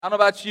I don't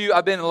know about you,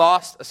 I've been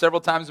lost several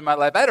times in my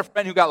life. I had a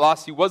friend who got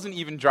lost. He wasn't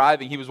even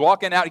driving. He was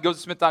walking out. He goes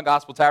to Smithtown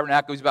Gospel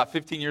Tabernacle. He's about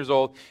 15 years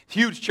old.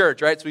 Huge church,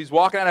 right? So he's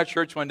walking out of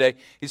church one day.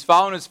 He's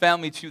following his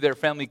family to their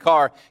family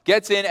car,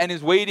 gets in and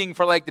is waiting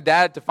for the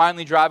dad to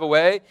finally drive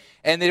away,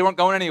 and they weren't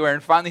going anywhere.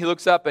 And finally he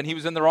looks up and he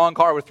was in the wrong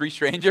car with 3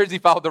 strangers. He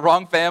followed the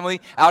wrong family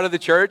out of the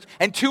church,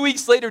 and 2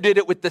 weeks later did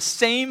it with the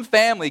same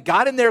family,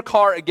 got in their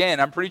car again.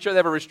 I'm pretty sure they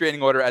have a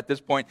restraining order at this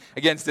point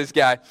against this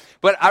guy.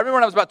 But I remember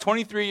when I was about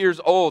 23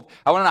 years old,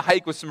 I went on a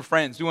hike with some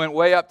friends. We went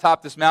way up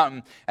top this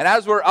mountain. And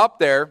as we're up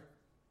there,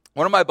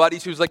 one of my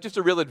buddies who's just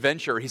a real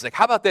adventurer, he's like,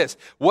 how about this?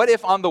 What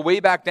if on the way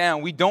back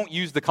down, we don't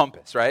use the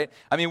compass, right?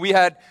 I mean, we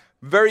had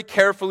very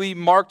carefully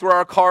marked where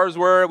our cars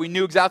were. We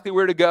knew exactly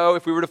where to go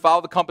if we were to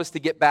follow the compass to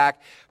get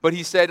back. But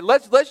he said,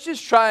 let's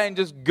just try and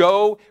just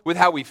go with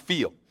how we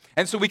feel.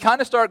 And so we kind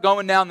of start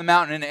going down the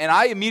mountain, and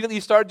I immediately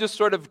started just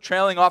sort of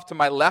trailing off to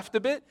my left a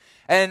bit.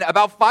 And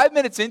about 5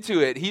 minutes into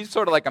it, he's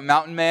sort of like a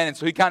mountain man, and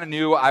so he kind of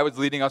knew I was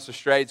leading us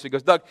astray. So he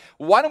goes, Doug,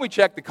 why don't we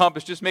check the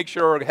compass, just make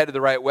sure we're headed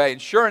the right way?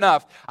 And sure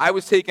enough, I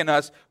was taking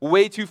us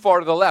way too far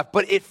to the left,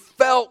 but it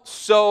felt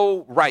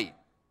so right.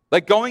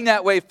 Going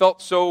that way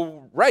felt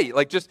so right.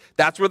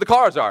 That's where the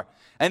cars are.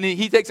 And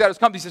he takes out his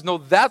compass. He says, no,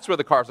 that's where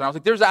the cars are. And I was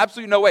like, there's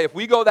absolutely no way. If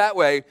we go that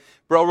way,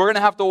 bro, we're going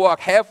to have to walk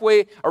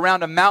halfway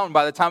around a mountain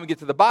by the time we get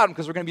to the bottom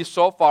because we're going to be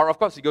so far off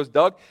course. He goes,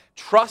 Doug,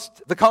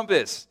 trust the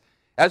compass.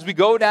 As we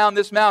go down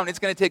this mountain, it's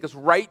going to take us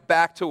right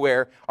back to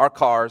where our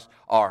cars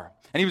are.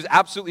 And he was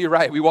absolutely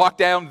right. We walked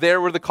down there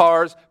where the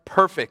cars,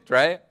 perfect,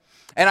 right?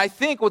 And I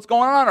think what's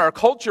going on in our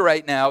culture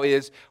right now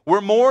is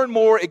we're more and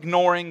more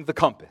ignoring the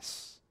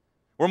compass.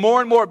 We're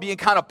more and more being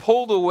kind of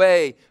pulled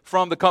away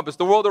from the compass.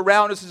 The world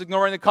around us is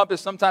ignoring the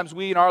compass. Sometimes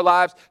we in our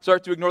lives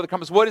start to ignore the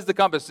compass. What is the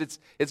compass?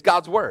 It's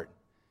God's word.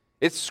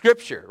 It's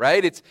Scripture,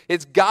 right?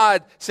 It's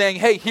God saying,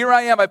 hey, here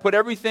I am. I put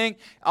everything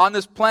on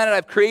this planet.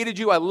 I've created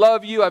you. I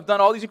love you. I've done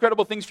all these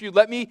incredible things for you.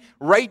 Let me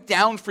write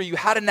down for you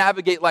how to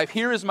navigate life.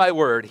 Here is my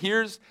word.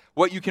 Here's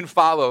what you can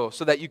follow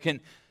so that you can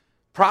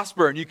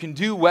prosper and you can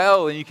do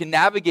well and you can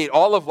navigate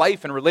all of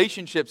life and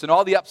relationships and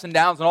all the ups and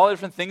downs and all the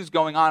different things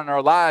going on in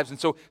our lives. And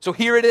so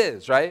here it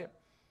is, right?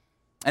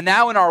 And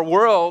now in our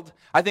world,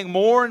 I think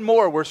more and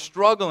more we're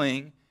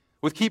struggling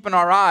with keeping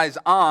our eyes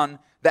on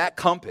that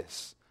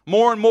compass.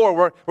 More and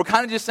more we're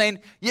kind of just saying,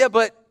 yeah,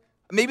 but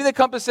maybe the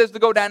compass says to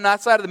go down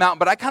that side of the mountain,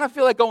 but I kind of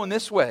feel like going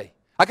this way.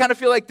 I kind of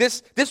feel like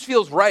this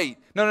feels right.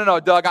 No,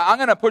 Doug, I'm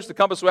going to push the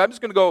compass away. I'm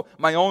just going to go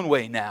my own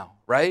way now,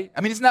 right?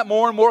 I mean, isn't that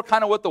more and more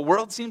kind of what the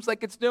world seems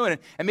like it's doing?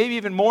 And maybe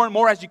even more and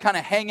more as you kind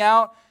of hang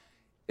out,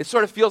 it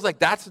sort of feels like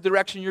that's the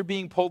direction you're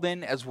being pulled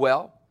in as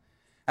well.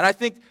 And I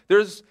think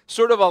there's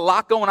sort of a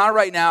lot going on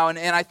right now, and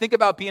I think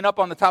about being up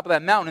on the top of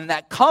that mountain, and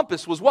that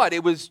compass was what?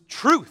 It was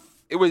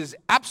truth. It was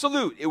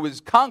absolute. It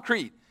was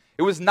concrete.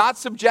 It was not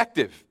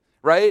subjective.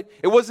 Right?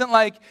 It wasn't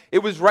like it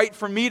was right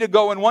for me to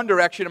go in one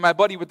direction and my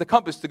buddy with the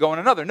compass to go in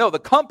another. No, the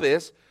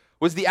compass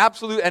was the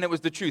absolute and it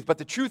was the truth. But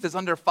the truth is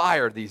under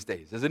fire these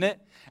days, isn't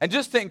it? And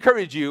just to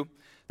encourage you,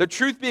 the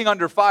truth being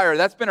under fire,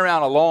 that's been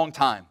around a long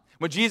time.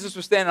 When Jesus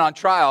was standing on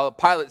trial,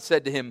 Pilate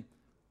said to him,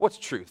 what's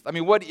truth? I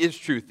mean, what is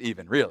truth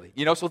even, really?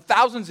 So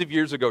thousands of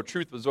years ago,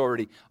 truth was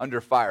already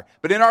under fire.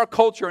 But in our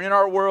culture and in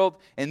our world,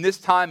 in this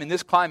time, in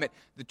this climate,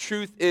 the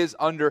truth is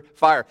under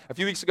fire. A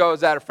few weeks ago, I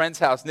was at a friend's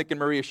house, Nick and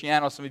Maria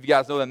Shiano. Some of you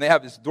guys know them. They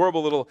have this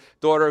adorable little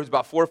daughter who's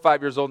about 4 or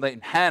 5 years old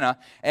named Hannah.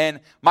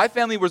 And my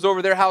family was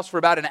over their house for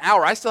about an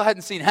hour. I still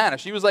hadn't seen Hannah.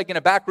 She was in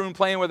a back room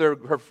playing with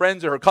her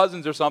friends or her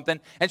cousins or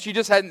something, and she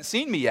just hadn't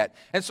seen me yet.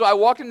 And so I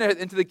walked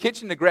into the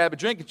kitchen to grab a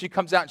drink, and she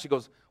comes out and she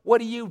goes, what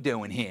are you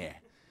doing here?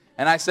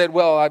 And I said,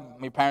 well,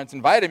 my parents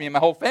invited me, and my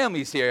whole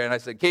family's here. And I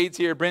said, Kate's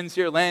here, Bryn's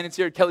here, Landon's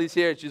here, Kelly's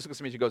here. She just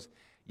looks at me, she goes,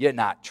 you're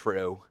not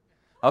true.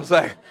 I was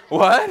like,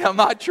 what? I'm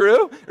not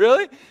true?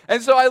 Really?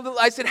 And so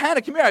I said,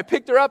 Hannah, come here. I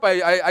picked her up.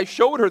 I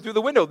showed her through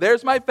the window.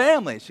 There's my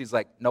family. She's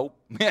like, nope.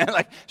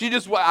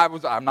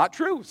 I'm not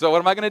true. So what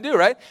am I going to do,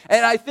 right?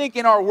 And I think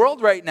in our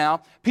world right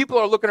now, people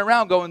are looking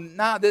around going,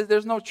 nah,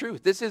 there's no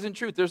truth. This isn't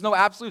truth. There's no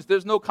absolutes.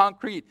 There's no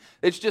concrete.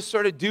 It's just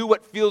sort of do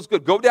what feels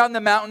good. Go down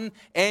the mountain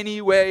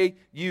any way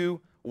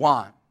you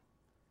want.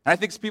 And I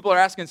think people are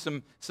asking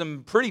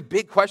some pretty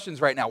big questions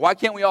right now. Why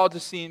can't we all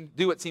just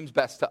do what seems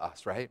best to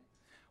us, right?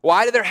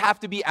 Why do there have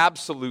to be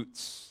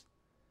absolutes?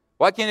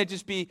 Why can't it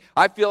just be,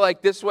 I feel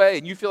like this way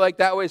and you feel like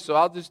that way, so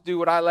I'll just do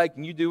what I like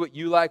and you do what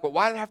you like? But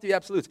why do there have to be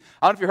absolutes?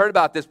 I don't know if you heard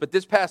about this, but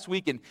this past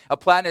week in a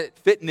Planet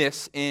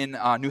Fitness in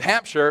New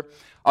Hampshire,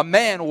 a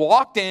man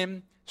walked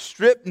in,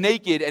 stripped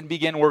naked, and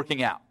began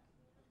working out.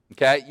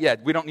 Okay? Yeah,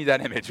 we don't need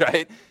that image,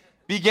 right?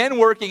 Began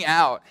working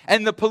out.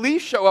 And the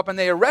police show up and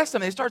they arrest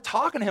him. And they start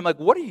talking to him like,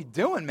 what are you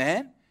doing,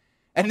 man?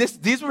 And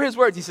these were his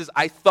words. He says,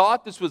 I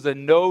thought this was a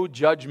no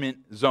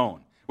judgment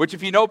zone. Which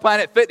if you know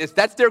Planet Fitness,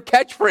 that's their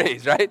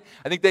catchphrase, right?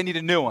 I think they need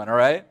a new one, all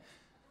right?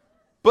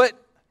 But,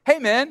 hey,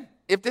 man,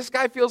 if this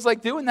guy feels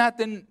like doing that,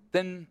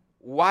 then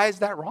why is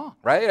that wrong,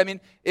 right? I mean,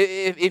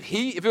 if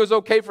it was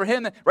okay for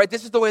him, right,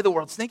 this is the way the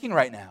world's thinking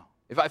right now.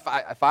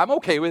 If I'm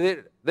okay with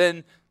it,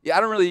 then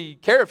I don't really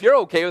care if you're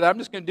okay with it. I'm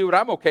just going to do what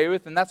I'm okay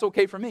with, and that's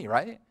okay for me,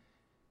 right?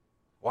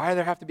 Why do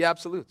there have to be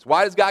absolutes?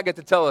 Why does God get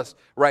to tell us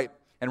right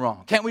and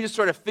wrong? Can't we just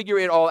sort of figure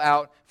it all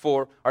out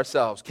for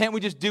ourselves? Can't we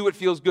just do what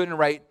feels good and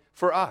right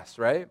for us,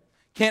 right?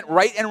 Can't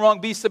right and wrong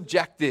be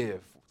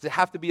subjective? Does it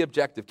have to be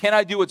objective? Can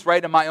I do what's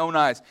right in my own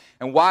eyes?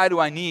 And why do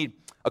I need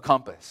a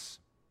compass?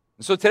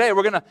 And so today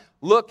we're going to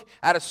look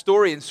at a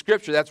story in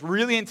Scripture that's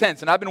really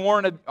intense. And I've been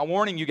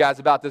warning you guys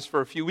about this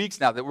for a few weeks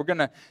now, that we're going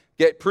to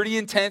get pretty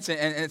intense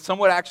and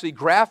somewhat actually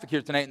graphic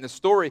here tonight in the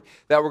story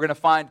that we're going to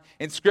find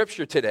in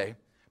Scripture today.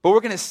 But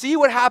we're going to see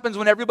what happens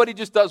when everybody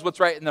just does what's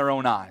right in their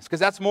own eyes, because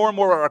that's more and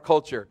more what our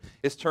culture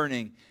is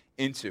turning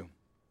into.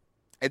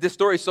 And this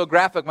story is so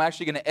graphic, I'm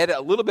actually going to edit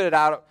a little bit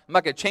out. I'm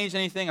not going to change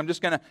anything. I'm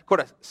just going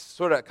to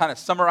sort of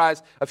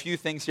summarize a few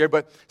things here.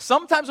 But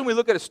sometimes when we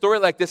look at a story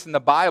like this in the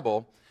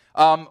Bible,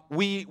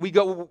 we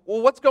go,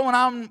 well, what's going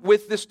on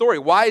with this story?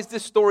 Why is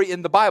this story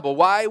in the Bible?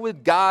 Why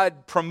would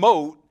God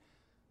promote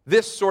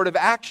this sort of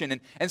action?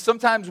 And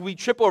sometimes we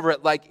trip over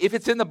it, like if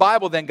it's in the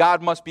Bible, then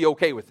God must be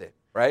okay with it,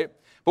 right?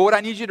 But what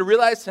I need you to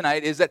realize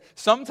tonight is that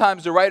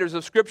sometimes the writers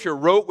of Scripture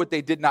wrote what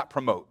they did not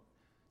promote.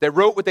 They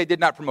wrote what they did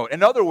not promote.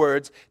 In other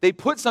words, they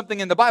put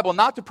something in the Bible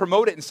not to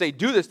promote it and say,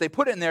 do this. They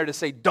put it in there to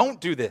say,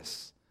 don't do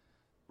this,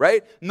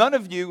 right? None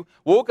of you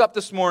woke up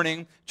this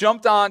morning,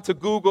 jumped on to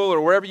Google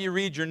or wherever you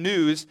read your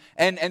news,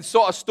 and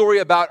saw a story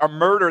about a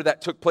murder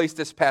that took place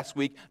this past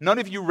week. None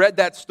of you read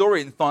that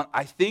story and thought,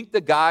 I think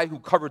the guy who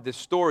covered this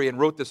story and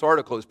wrote this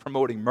article is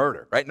promoting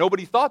murder, right?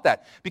 Nobody thought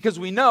that, because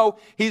we know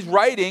he's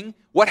writing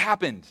what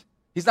happened.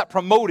 He's not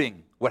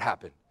promoting what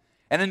happened.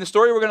 And in the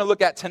story we're going to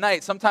look at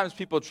tonight, sometimes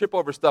people trip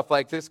over stuff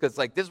like this because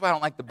this is why I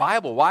don't like the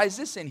Bible. Why is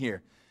this in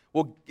here?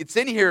 Well, it's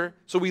in here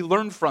so we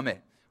learn from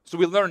it. So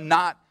we learn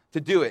not to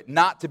do it,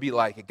 not to be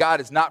like it. God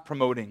is not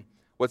promoting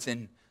what's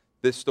in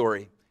this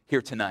story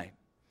here tonight.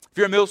 If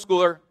you're a middle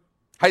schooler,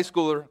 high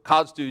schooler,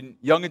 college student,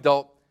 young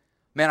adult,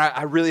 man,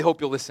 I really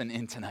hope you'll listen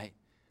in tonight.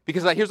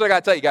 Because here's what I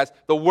got to tell you guys.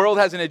 The world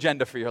has an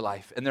agenda for your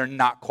life, and they're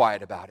not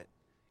quiet about it.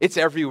 It's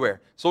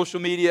everywhere. Social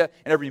media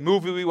and every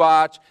movie we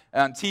watch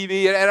on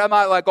TV. And I'm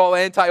not like all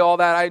anti all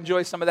that. I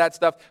enjoy some of that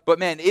stuff. But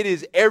man, it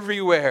is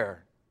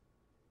everywhere.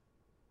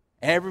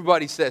 And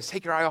everybody says,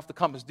 take your eye off the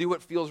compass. Do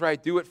what feels right.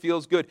 Do what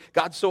feels good.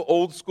 God's so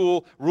old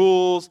school,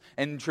 rules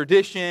and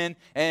tradition.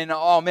 And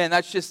oh man,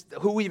 that's just,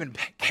 who even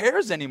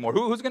cares anymore?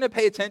 Who's going to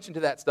pay attention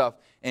to that stuff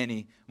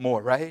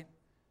anymore, right?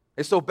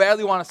 They so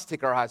badly want us to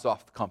take our eyes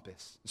off the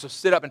compass. So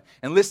sit up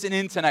and listen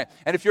in tonight.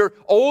 And if you're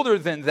older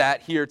than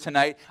that here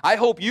tonight, I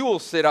hope you will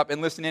sit up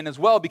and listen in as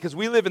well, because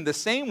we live in the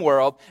same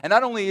world. And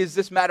not only is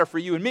this matter for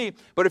you and me,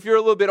 but if you're a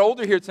little bit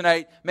older here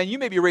tonight, man, you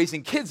may be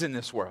raising kids in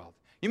this world.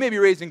 You may be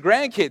raising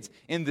grandkids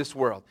in this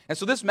world. And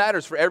so this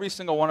matters for every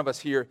single one of us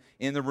here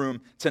in the room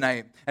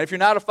tonight. And if you're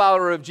not a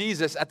follower of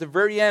Jesus, at the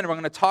very end, we're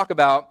going to talk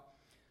about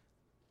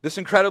this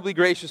incredibly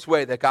gracious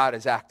way that God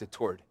has acted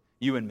toward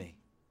you and me.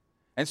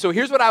 And so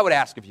here's what I would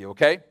ask of you,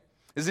 okay?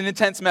 This is an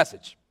intense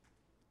message.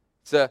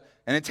 It's an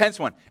intense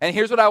one. And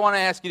here's what I want to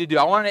ask you to do.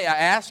 I want to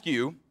ask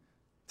you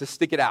to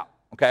stick it out,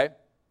 okay?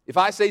 If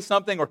I say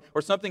something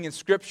or something in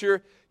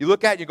Scripture, you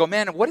look at it and you go,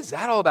 man, what is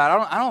that all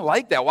about? I don't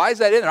like that. Why is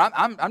that in there?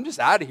 I'm just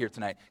out of here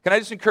tonight. Can I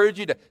just encourage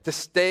you to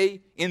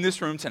stay in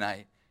this room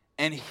tonight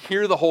and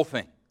hear the whole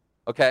thing,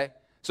 okay?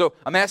 So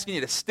I'm asking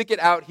you to stick it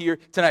out here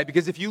tonight,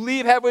 because if you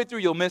leave halfway through,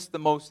 you'll miss the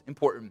most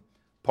important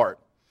part.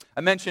 I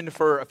mentioned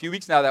for a few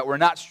weeks now that we're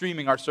not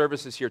streaming our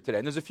services here today.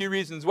 And there's a few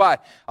reasons why.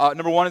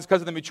 Number one is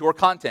because of the mature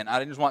content. I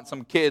didn't just want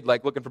some kid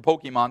looking for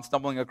Pokemon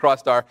stumbling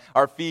across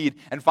our feed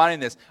and finding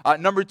this.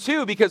 Number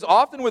two, because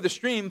often with a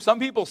stream, some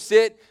people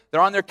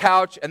they're on their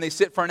couch, and they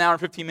sit for an hour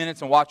and 15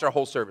 minutes and watch our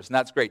whole service, and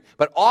that's great.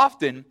 But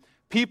often,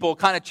 people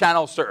kind of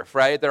channel surf,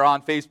 right? They're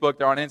on Facebook,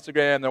 they're on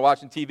Instagram, they're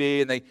watching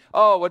TV, and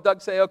what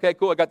Doug say? Okay,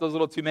 cool, I got those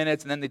little 2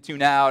 minutes, and then they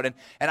tune out. And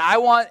I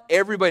want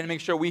everybody to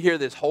make sure we hear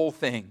this whole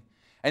thing.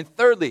 And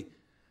thirdly,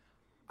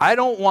 I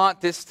don't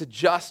want this to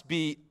just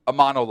be a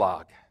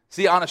monologue.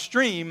 See, on a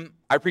stream,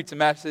 I preach a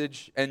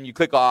message, and you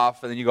click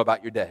off, and then you go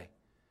about your day.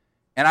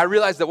 And I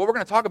realize that what we're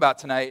going to talk about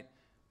tonight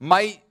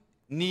might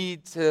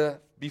need to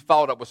be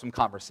followed up with some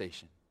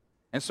conversation.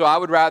 And so I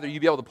would rather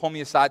you be able to pull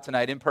me aside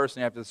tonight in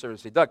person after the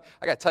service and say, Doug,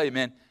 I got to tell you,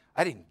 man,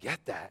 I didn't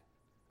get that.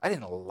 I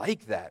didn't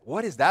like that.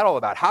 What is that all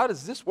about? How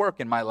does this work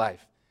in my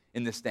life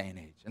in this day and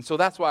age? And so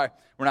that's why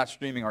we're not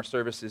streaming our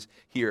services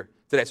here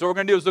today. So what we're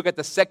going to do is look at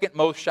the second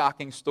most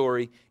shocking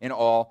story in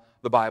all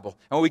the Bible.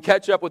 And when we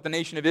catch up with the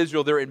nation of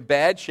Israel, they're in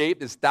bad shape.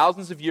 This is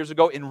thousands of years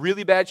ago, in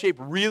really bad shape,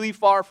 really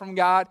far from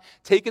God,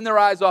 taking their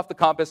eyes off the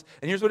compass.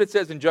 And here's what it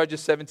says in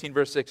Judges 17,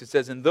 verse 6. It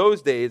says, in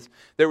those days,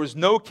 there was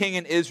no king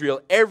in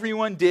Israel.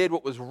 Everyone did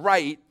what was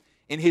right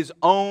in his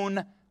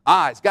own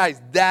eyes.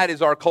 Guys, that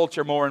is our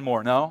culture more and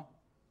more, no?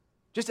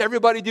 Just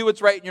everybody do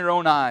what's right in your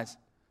own eyes.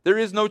 There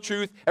is no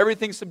truth.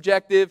 Everything's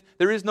subjective.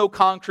 There is no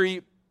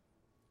concrete.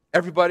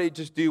 Everybody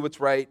just do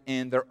what's right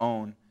in their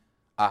own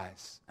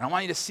eyes. And I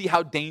want you to see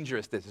how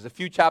dangerous this is. A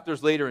few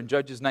chapters later in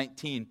Judges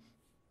 19,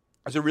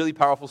 It's a really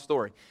powerful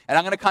story. And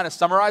I'm going to kind of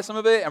summarize some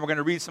of it, and we're going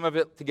to read some of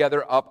it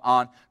together up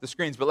on the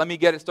screens. But let me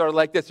get it started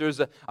like this. There's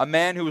a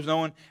man who was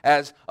known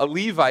as a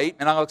Levite,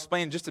 and I'll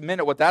explain in just a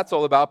minute what that's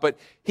all about. But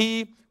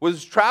he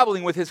was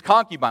traveling with his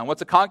concubine.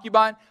 What's a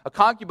concubine? A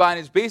concubine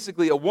is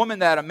basically a woman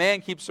that a man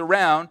keeps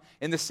around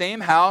in the same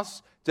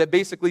house to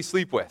basically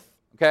sleep with.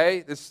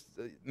 Okay, this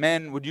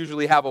man would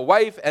usually have a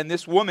wife, and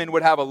this woman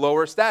would have a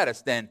lower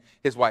status than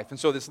his wife. And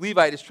so this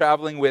Levite is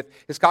traveling with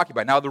his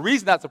concubine. Now, the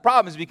reason that's a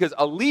problem is because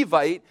a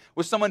Levite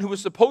was someone who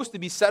was supposed to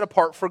be set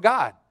apart for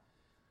God.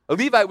 A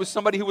Levite was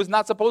somebody who was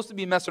not supposed to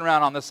be messing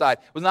around on the side,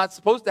 was not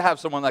supposed to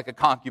have someone like a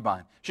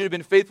concubine. Should have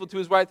been faithful to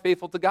his wife,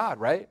 faithful to God,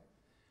 right?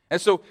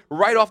 And so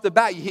right off the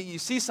bat, you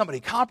see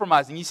somebody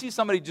compromising. You see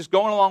somebody just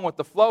going along with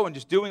the flow and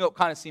just doing what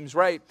kind of seems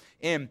right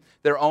in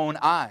their own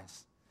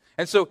eyes.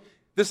 And so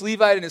this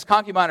Levite and his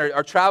concubine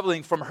are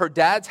traveling from her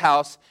dad's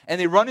house, and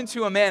they run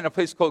into a man in a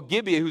place called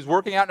Gibeah who's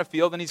working out in a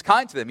field, and he's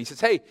kind to them. He says,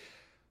 hey,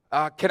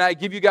 can I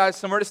give you guys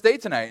somewhere to stay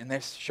tonight? And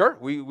they're, sure,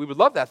 we would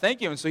love that, thank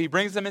you. And so he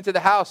brings them into the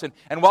house,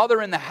 and while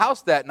they're in the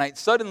house that night,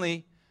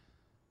 suddenly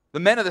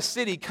the men of the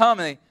city come,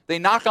 and they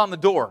knock on the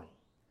door,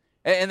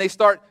 and they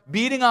start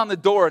beating on the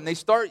door, and they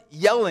start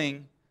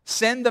yelling,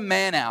 send the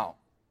man out.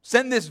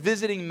 Send this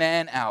visiting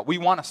man out. We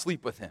want to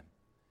sleep with him.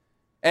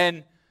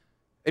 And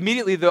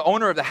immediately, the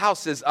owner of the house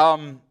says,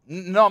 no,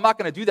 I'm not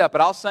going to do that, but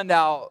I'll send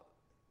out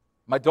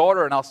my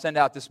daughter and I'll send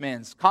out this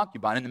man's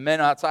concubine. And the men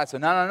outside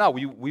said, no,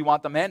 we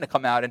want the man to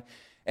come out.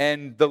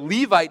 And the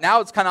Levite, now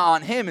it's kind of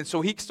on him, and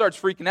so he starts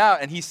freaking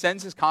out, and he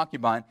sends his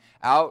concubine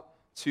out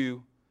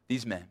to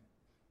these men.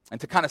 And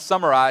to kind of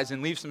summarize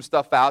and leave some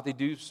stuff out, they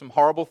do some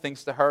horrible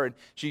things to her, and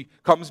she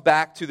comes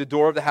back to the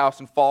door of the house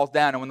and falls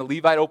down. And when the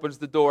Levite opens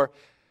the door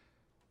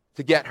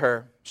to get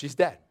her, she's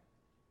dead.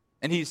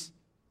 And he's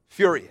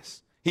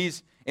furious.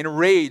 He's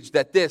enraged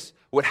that this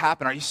would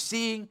happen. Are you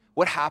seeing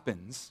what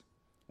happens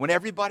when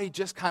everybody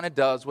just kind of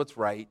does what's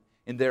right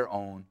in their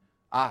own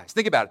eyes?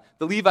 Think about it.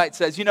 The Levite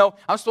says,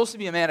 I'm supposed to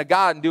be a man of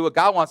God and do what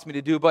God wants me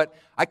to do, but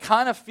I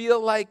kind of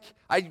feel like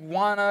I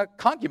want a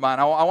concubine.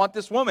 I want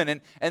this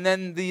woman. And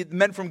then the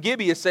men from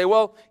Gibeah say,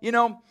 well,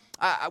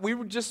 we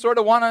would just sort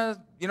of want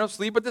to,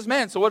 sleep with this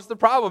man. So what's the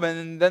problem?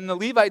 And then the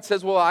Levite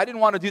says, well, I didn't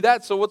want to do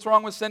that. So what's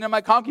wrong with sending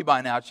my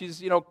concubine out?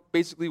 She's,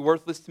 basically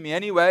worthless to me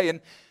anyway.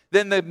 And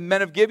then the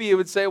men of Gibeah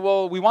would say,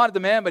 well, we wanted the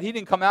man, but he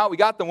didn't come out. We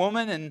got the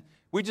woman, and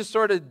we just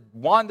sort of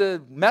wanted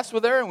to mess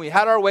with her, and we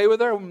had our way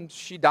with her. When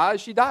she dies,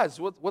 she dies.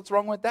 What's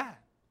wrong with that?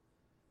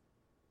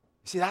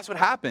 You see, that's what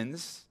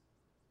happens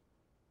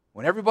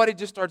when everybody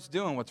just starts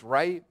doing what's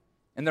right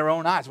in their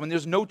own eyes, when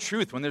there's no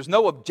truth, when there's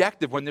no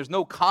objective, when there's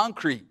no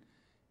concrete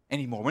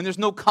anymore, when there's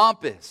no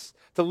compass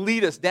to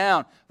lead us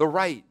down the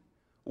right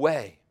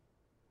way.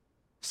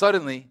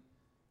 Suddenly,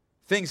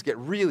 things get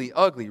really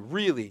ugly,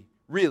 really,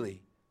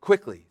 really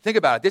quickly. Think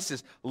about it. This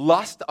is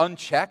lust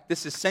unchecked.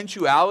 This is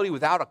sensuality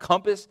without a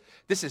compass.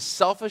 This is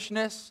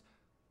selfishness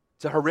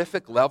to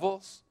horrific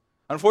levels.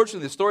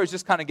 Unfortunately, the story is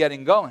just kind of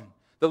getting going.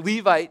 The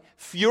Levite,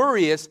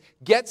 furious,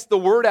 gets the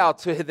word out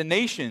to the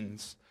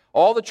nations,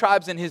 all the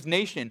tribes in his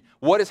nation,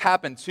 what has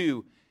happened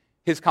to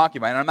his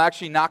concubine. And I'm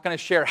actually not going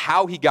to share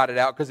how he got it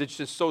out because it's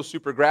just so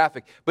super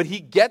graphic. But he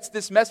gets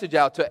this message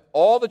out to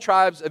all the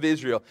tribes of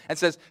Israel and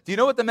says, do you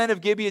know what the men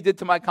of Gibeah did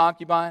to my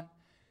concubine?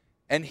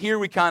 And here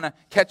we kind of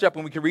catch up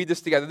and we can read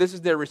this together. This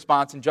is their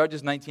response in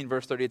Judges 19,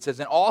 verse 30. It says,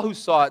 and all who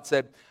saw it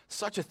said,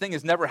 such a thing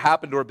has never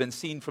happened or been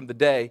seen from the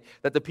day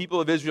that the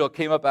people of Israel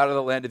came up out of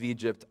the land of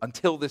Egypt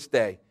until this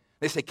day.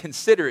 They say,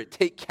 consider it,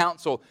 take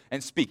counsel,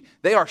 and speak.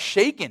 They are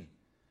shaken.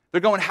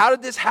 They're going, how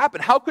did this happen?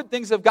 How could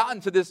things have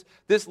gotten to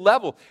this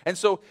level? And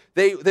so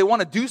they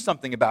want to do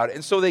something about it.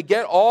 And so they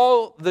get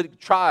all the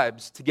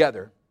tribes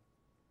together,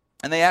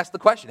 and they ask the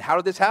question, how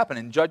did this happen?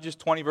 In Judges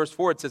 20, verse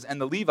 4, it says,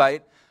 and the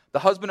Levite, the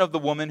husband of the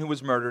woman who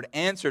was murdered,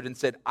 answered and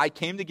said, I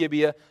came to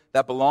Gibeah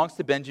that belongs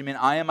to Benjamin.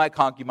 I am my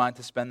concubine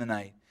to spend the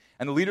night.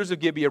 And the leaders of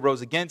Gibeah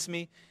rose against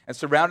me and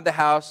surrounded the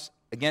house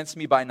against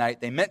me by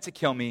night. They meant to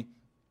kill me,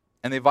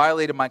 and they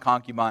violated my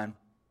concubine,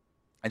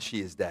 and she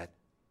is dead.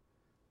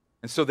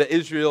 And so the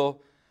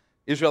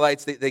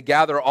Israelites, they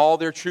gather all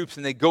their troops,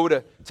 and they go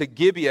to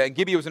Gibeah. And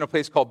Gibeah was in a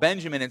place called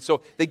Benjamin. And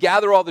so they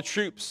gather all the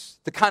troops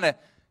to kind of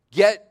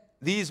get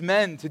these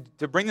men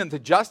to bring them to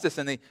justice.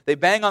 And they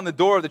bang on the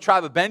door of the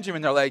tribe of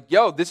Benjamin. They're like,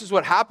 yo, this is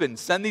what happened.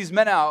 Send these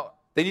men out.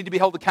 They need to be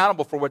held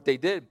accountable for what they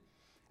did.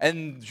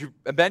 And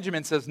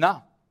Benjamin says,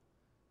 no,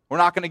 we're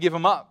not going to give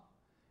them up.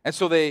 And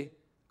so they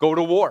go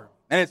to war.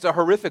 And it's a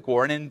horrific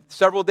war. And in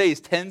several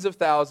days, tens of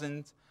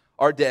thousands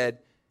are dead.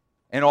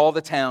 And all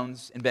the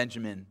towns in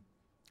Benjamin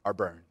are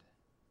burned.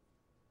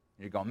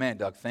 And you're going, man,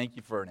 Doug, thank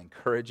you for an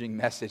encouraging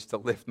message to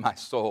lift my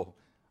soul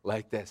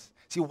like this.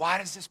 See, why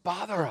does this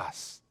bother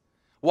us?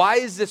 Why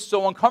is this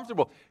so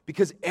uncomfortable?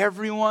 Because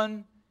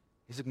everyone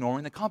is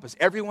ignoring the compass.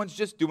 Everyone's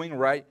just doing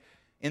right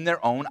in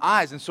their own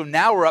eyes. And so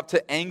now we're up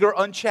to anger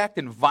unchecked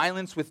and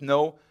violence with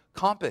no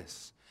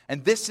compass.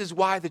 And this is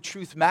why the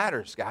truth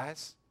matters,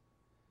 guys.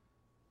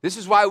 This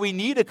is why we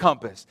need a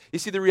compass. You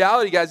see, the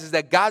reality, guys, is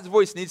that God's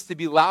voice needs to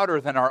be louder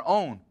than our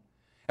own.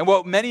 And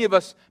what many of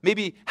us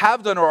maybe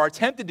have done or are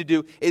tempted to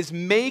do is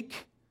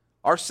make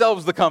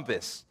ourselves the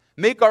compass.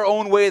 Make our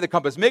own way the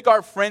compass. Make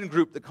our friend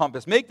group the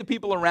compass. Make the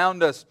people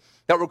around us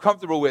that we're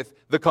comfortable with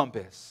the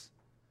compass.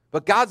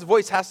 But God's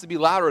voice has to be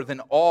louder than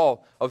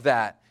all of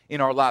that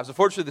in our lives.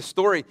 Unfortunately, the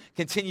story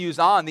continues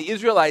on. The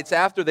Israelites,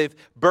 after they've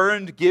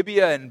burned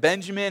Gibeah and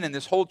Benjamin and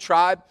this whole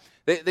tribe,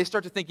 they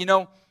start to think,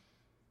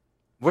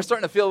 we're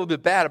starting to feel a little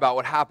bit bad about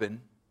what happened.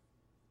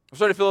 We're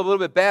starting to feel a little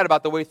bit bad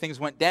about the way things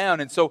went down.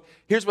 And so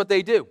here's what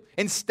they do.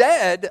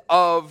 Instead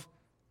of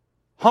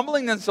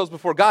humbling themselves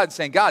before God and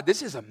saying, God,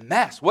 this is a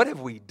mess. What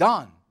have we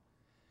done?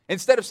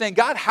 Instead of saying,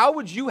 God, how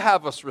would you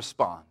have us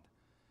respond?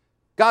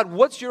 God,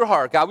 what's your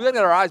heart? God, we got to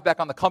get our eyes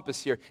back on the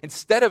compass here.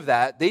 Instead of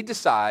that, they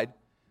decide,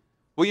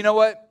 well, you know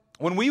what?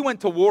 When we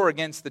went to war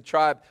against the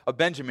tribe of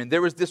Benjamin,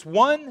 there was this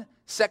one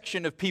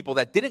section of people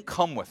that didn't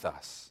come with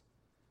us.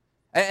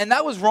 And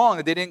that was wrong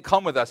that they didn't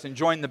come with us and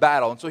join the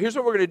battle. And so here's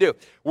what we're going to do.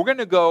 We're going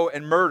to go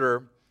and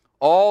murder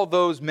all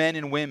those men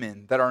and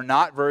women that are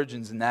not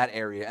virgins in that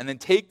area, and then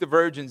take the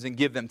virgins and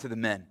give them to the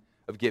men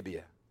of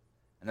Gibeah.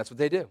 And that's what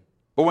they do.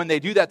 But when they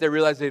do that, they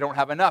realize they don't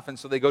have enough, and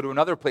so they go to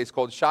another place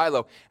called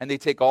Shiloh, and they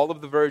take all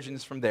of the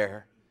virgins from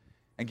there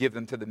and give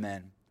them to the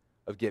men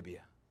of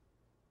Gibeah.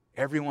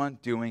 Everyone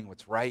doing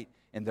what's right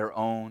in their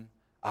own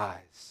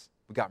eyes.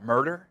 We've got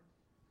murder.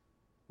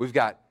 We've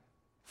got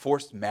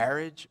forced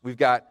marriage. We've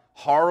got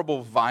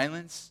horrible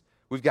violence.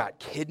 We've got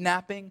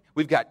kidnapping.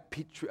 We've got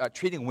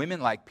treating women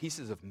like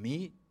pieces of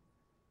meat.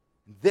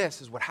 And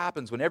this is what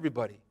happens when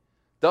everybody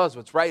does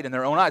what's right in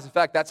their own eyes. In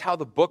fact, that's how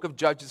the book of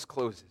Judges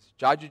closes.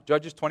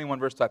 Judges 21,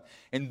 verse 5.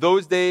 In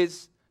those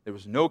days, there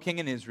was no king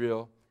in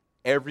Israel.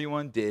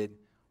 Everyone did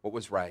what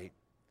was right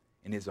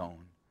in his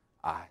own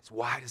eyes.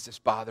 Why does this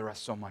bother us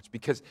so much?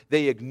 Because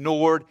they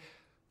ignored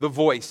the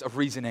voice of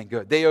reason and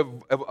good. They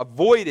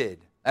avoided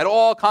at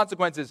all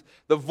consequences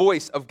the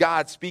voice of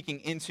God speaking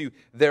into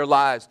their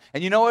lives.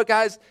 And you know what,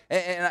 guys?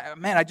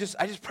 Man, I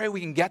just pray we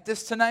can get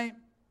this tonight.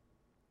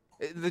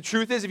 The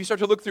truth is, if you start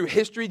to look through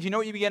history, do you know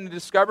what you begin to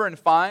discover and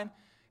find?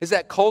 Is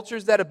that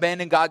cultures that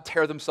abandon God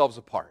tear themselves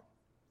apart.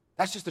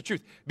 That's just the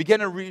truth. Begin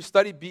to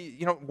study,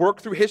 work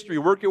through history,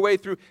 work your way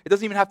through. It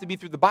doesn't even have to be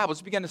through the Bible.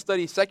 Just begin to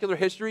study secular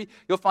history.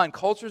 You'll find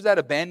cultures that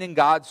abandon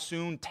God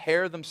soon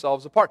tear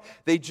themselves apart.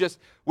 They just,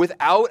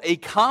 without a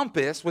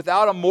compass,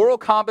 without a moral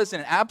compass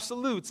and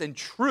absolutes and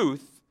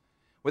truth,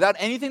 without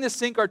anything to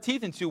sink our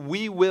teeth into,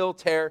 we will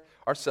tear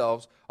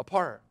ourselves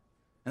apart.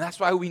 And that's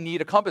why we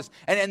need a compass.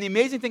 And the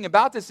amazing thing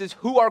about this is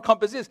who our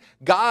compass is.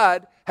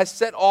 God has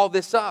set all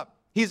this up.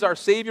 He's our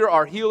Savior,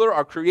 our healer,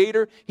 our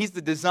creator. He's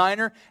the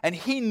designer, and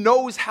He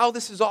knows how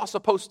this is all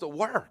supposed to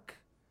work.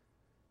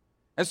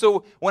 And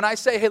so when I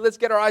say, hey, let's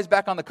get our eyes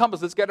back on the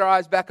compass, let's get our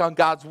eyes back on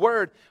God's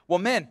Word, well,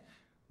 man,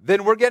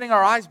 then we're getting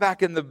our eyes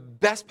back in the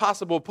best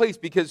possible place,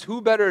 because who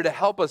better to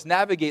help us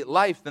navigate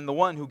life than the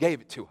one who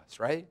gave it to us,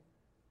 right?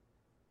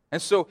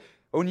 And so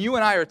when you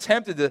and I are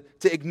tempted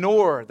to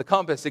ignore the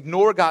compass,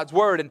 ignore God's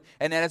Word,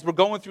 and as we're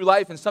going through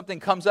life and something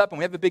comes up and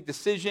we have a big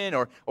decision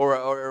or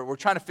we're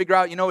trying to figure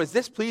out, is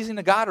this pleasing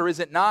to God or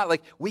is it not?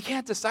 Like, we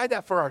can't decide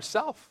that for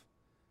ourselves.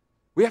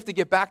 We have to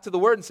get back to the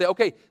Word and say,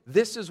 okay,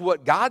 this is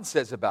what God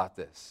says about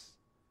this.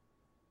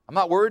 I'm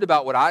not worried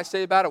about what I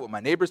say about it, what my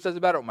neighbor says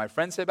about it, what my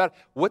friends say about it.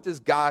 What does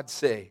God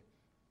say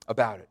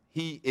about it?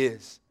 He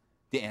is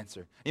the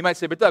answer. You might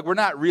say, but Doug, we're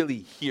not really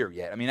here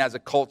yet. I mean, as a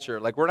culture,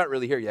 we're not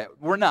really here yet.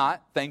 We're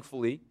not,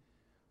 thankfully,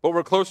 but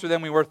we're closer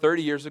than we were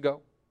 30 years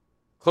ago,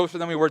 closer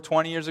than we were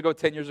 20 years ago,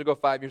 10 years ago,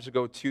 5 years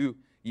ago, 2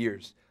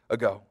 years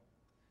ago.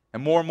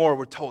 And more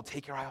we're told,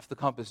 take your eye off the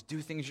compass, do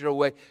things your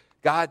way.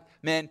 God,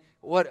 man,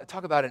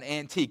 talk about an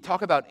antique,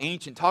 talk about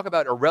ancient, talk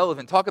about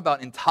irrelevant, talk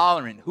about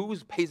intolerant. Who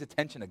pays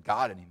attention to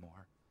God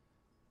anymore?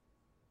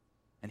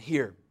 And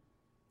here,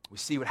 we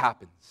see what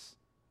happens.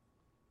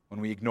 When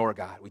we ignore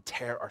God, we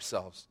tear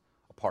ourselves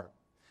apart.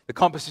 The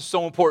compass is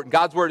so important.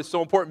 God's Word is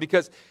so important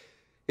because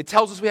it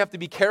tells us we have to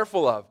be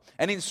careful of.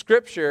 And in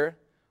Scripture,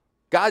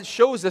 God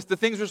shows us the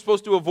things we're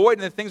supposed to avoid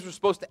and the things we're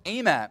supposed to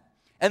aim at.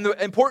 And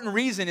the important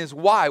reason is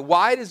why.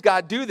 Why does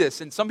God do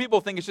this? And some people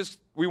think it's just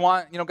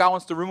God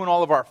wants to ruin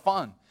all of our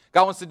fun.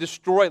 God wants to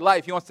destroy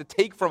life. He wants to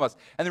take from us.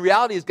 And the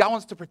reality is God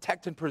wants to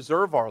protect and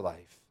preserve our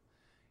life.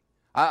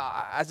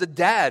 As a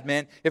dad,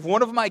 man, if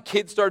one of my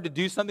kids started to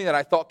do something that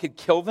I thought could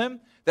kill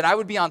them, then I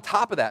would be on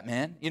top of that,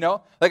 man,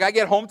 Like, I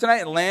get home tonight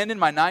and Landon,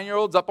 my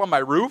 9-year-old's up on my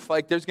roof,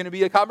 there's going to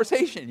be a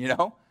conversation,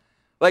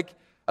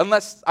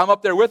 unless I'm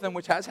up there with him,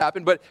 which has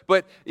happened.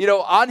 But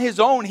on his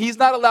own, he's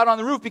not allowed on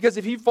the roof because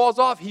if he falls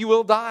off, he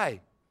will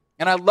die.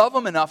 And I love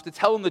him enough to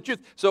tell him the truth.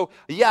 So,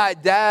 yeah,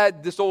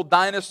 Dad, this old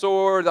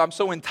dinosaur, I'm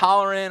so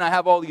intolerant, I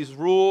have all these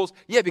rules.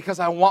 Yeah, because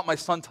I want my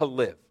son to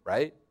live,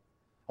 right?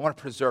 I want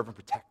to preserve and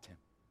protect him.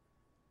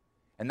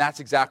 And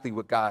that's exactly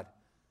what God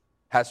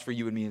has for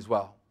you and me as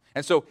well.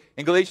 And so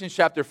in Galatians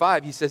chapter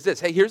 5, he says this,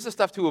 hey, here's the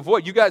stuff to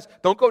avoid. You guys,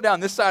 don't go down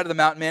this side of the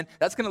mountain, man.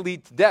 That's going to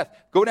lead to death.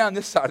 Go down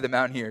this side of the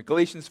mountain here.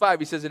 Galatians 5,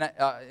 he says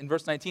in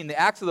verse 19, the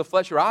acts of the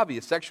flesh are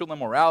obvious: sexual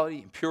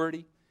immorality,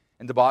 impurity,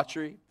 and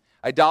debauchery,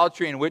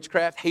 idolatry and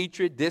witchcraft,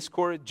 hatred,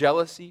 discord,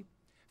 jealousy,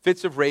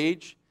 fits of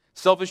rage,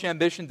 selfish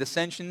ambition,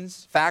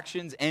 dissensions,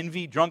 factions,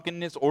 envy,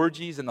 drunkenness,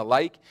 orgies, and the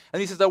like. And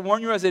he says, I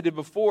warn you, as I did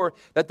before,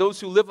 that those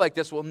who live like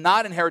this will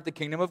not inherit the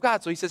kingdom of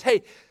God. So he says,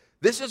 hey,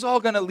 this is all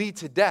going to lead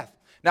to death.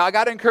 Now, I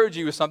got to encourage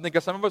you with something,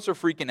 because some of us are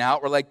freaking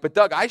out. We're like, but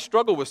Doug, I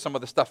struggle with some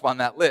of the stuff on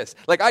that list.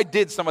 Like, I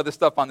did some of the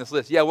stuff on this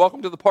list. Yeah,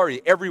 welcome to the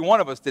party. Every one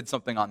of us did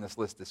something on this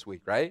list this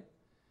week, right?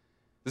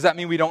 Does that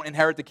mean we don't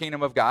inherit the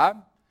kingdom of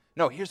God?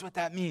 No, here's what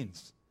that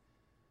means.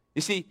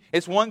 You see,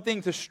 it's one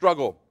thing to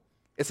struggle.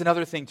 It's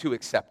another thing to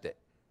accept it.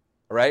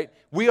 All right?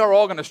 We are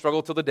all going to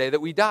struggle till the day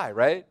that we die,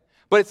 right?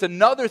 But it's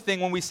another thing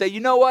when we say, you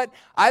know what?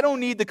 I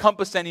don't need the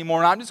compass anymore,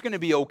 and I'm just going to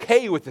be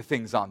okay with the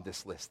things on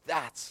this list.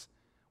 That's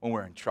when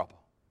we're in trouble.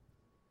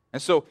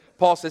 And so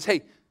Paul says,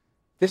 hey,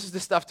 this is the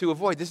stuff to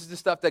avoid. This is the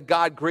stuff that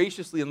God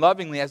graciously and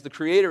lovingly, as the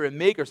creator and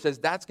maker, says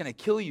that's going to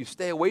kill you.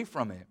 Stay away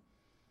from it.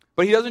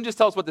 But he doesn't just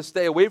tell us what to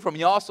stay away from.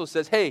 He also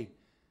says, hey,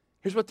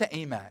 here's what to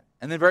aim at.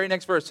 And the very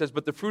next verse says,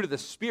 but the fruit of the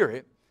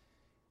Spirit,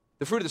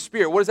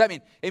 what does that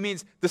mean? It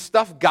means the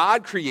stuff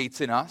God creates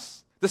in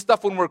us, the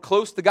stuff when we're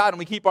close to God and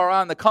we keep our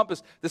eye on the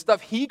compass, the stuff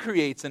he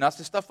creates in us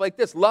is stuff like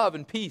this: love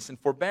and peace and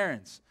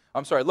forbearance.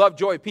 Love,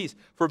 joy, peace,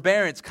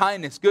 forbearance,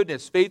 kindness,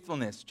 goodness,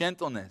 faithfulness,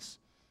 gentleness,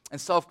 and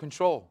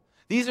self-control.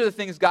 These are the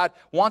things God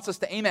wants us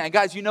to aim at. And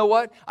guys, you know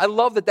what? I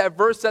love that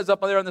verse says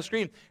up there on the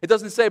screen, it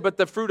doesn't say, but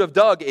the fruit of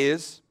Doug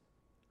is,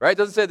 right? It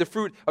doesn't say the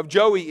fruit of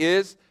Joey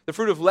is, the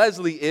fruit of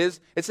Leslie is.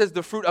 It says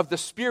the fruit of the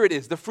Spirit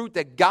is. The fruit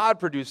that God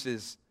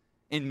produces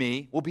in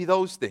me will be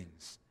those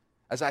things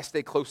as I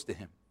stay close to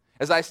him,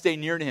 as I stay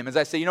near to him, as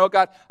I say, you know what,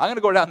 God, I'm going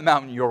to go down the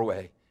mountain your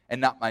way and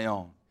not my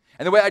own.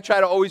 And the way I try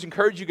to always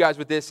encourage you guys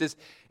with this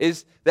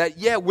is that,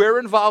 yeah, we're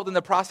involved in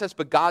the process,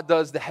 but God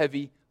does the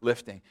heavy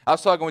lifting. I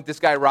was talking with this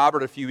guy,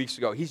 Robert, a few weeks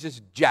ago. He's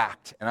just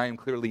jacked, and I am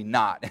clearly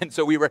not. And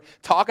so we were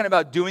talking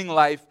about doing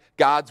life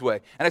God's way.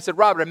 And I said,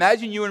 Robert,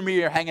 imagine you and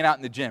me are hanging out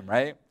in the gym,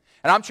 right?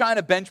 And I'm trying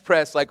to bench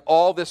press like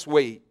all this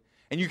weight,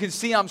 and you can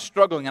see I'm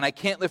struggling, and I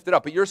can't lift it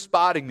up, but you're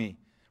spotting me.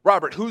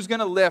 Robert, who's going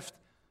to lift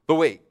the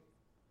weight?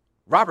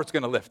 Robert's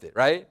going to lift it,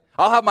 right?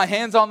 I'll have my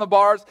hands on the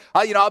bars.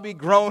 I'll be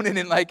groaning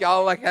and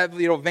I'll have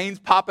veins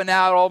popping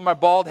out all over my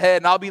bald head,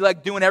 and I'll be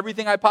doing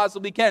everything I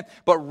possibly can.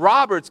 But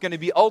Robert's going to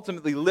be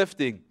ultimately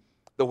lifting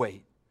the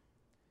weight.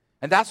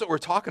 And that's what we're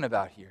talking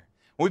about here.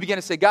 When we begin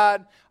to say,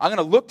 God, I'm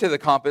going to look to the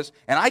compass,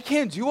 and I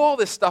can't do all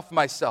this stuff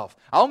myself.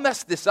 I'll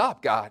mess this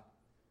up, God,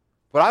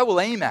 but I will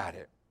aim at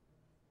it.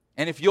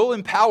 And if you'll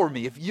empower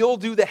me, if you'll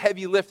do the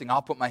heavy lifting,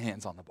 I'll put my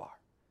hands on the bar.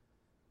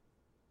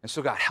 And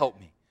so, God, help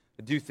me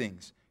to do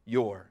things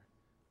your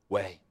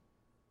way.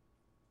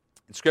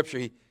 In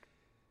Scripture,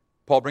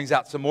 Paul brings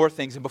out some more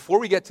things. And before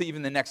we get to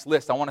even the next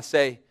list, I want to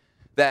say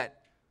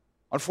that,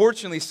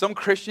 unfortunately, some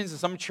Christians and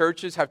some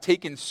churches have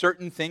taken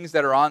certain things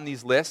that are on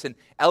these lists and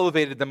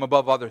elevated them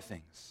above other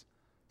things.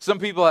 Some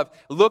people have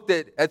looked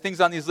at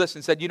things on these lists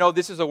and said,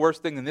 this is a worse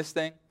thing than this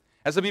thing.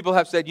 And some people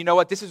have said, you know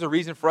what, this is a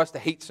reason for us to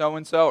hate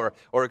so-and-so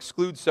or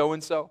exclude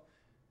so-and-so.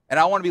 And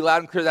I want to be loud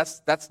and clear,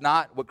 that's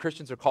not what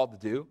Christians are called to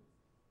do.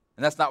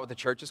 And that's not what the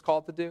church is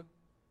called to do.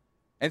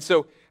 And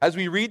so as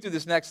we read through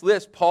this next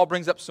list, Paul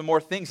brings up some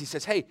more things. He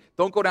says, hey,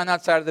 don't go down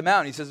that side of the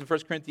mountain. He says in 1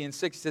 Corinthians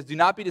 6, he says, do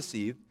not be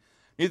deceived.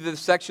 Neither the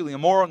sexually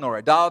immoral, nor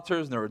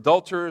idolaters, nor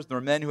adulterers,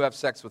 nor men who have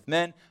sex with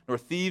men, nor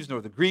thieves, nor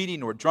the greedy,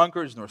 nor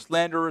drunkards, nor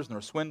slanderers,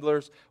 nor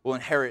swindlers will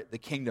inherit the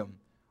kingdom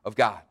of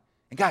God.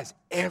 And guys,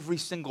 every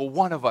single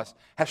one of us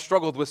has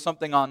struggled with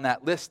something on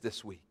that list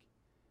this week.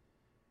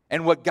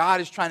 And what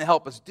God is trying to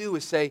help us do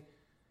is say,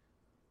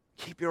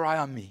 keep your eye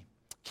on me.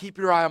 Keep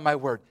your eye on my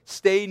word.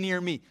 Stay near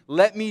me.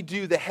 Let me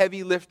do the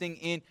heavy lifting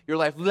in your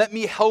life. Let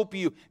me help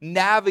you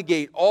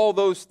navigate all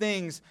those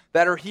things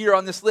that are here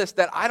on this list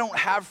that I don't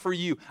have for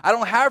you. I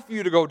don't have for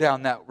you to go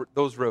down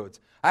those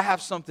roads. I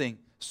have something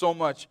so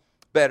much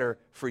better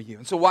for you.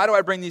 And so why do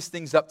I bring these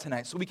things up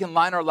tonight? So we can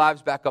line our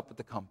lives back up with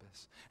the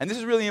compass. And this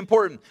is really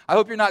important. I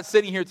hope you're not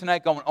sitting here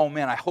tonight going, oh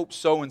man, I hope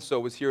so-and-so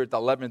was here at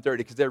 11:30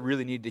 because they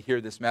really need to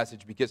hear this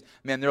message because,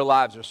 man, their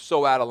lives are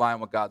so out of line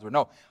with God's word.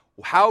 No,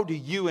 how do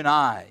you and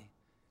I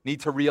need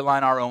to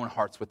realign our own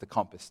hearts with the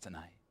compass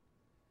tonight?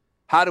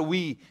 How do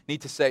we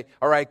need to say,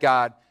 all right,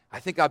 God, I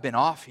think I've been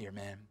off here,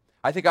 man.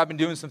 I think I've been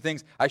doing some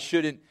things I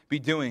shouldn't be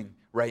doing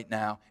right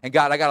now. And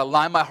God, I got to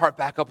line my heart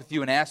back up with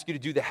you and ask you to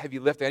do the heavy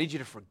lifting. I need you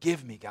to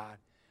forgive me, God.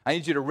 I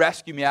need you to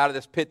rescue me out of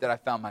this pit that I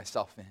found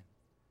myself in.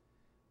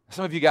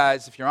 Some of you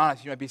guys, if you're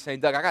honest, you might be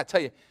saying, Doug, I got to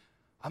tell you,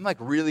 I'm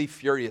really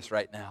furious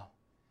right now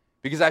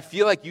because I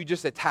feel like you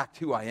just attacked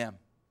who I am.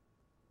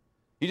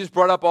 You just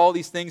brought up all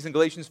these things in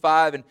Galatians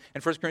 5 and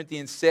 1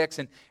 Corinthians 6,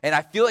 and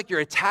I feel like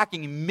you're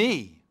attacking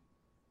me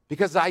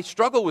because I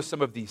struggle with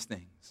some of these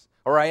things,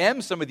 or I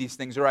am some of these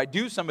things, or I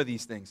do some of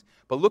these things.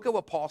 But look at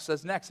what Paul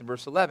says next in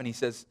verse 11. He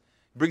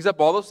brings up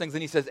all those things,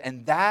 and he says,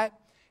 and that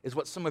is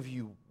what some of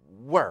you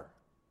were.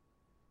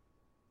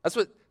 That's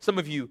what some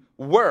of you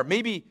were.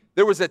 Maybe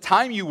there was a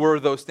time you were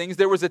those things.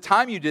 There was a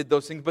time you did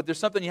those things, but there's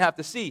something you have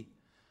to see.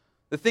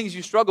 The things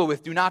you struggle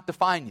with do not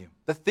define you.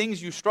 The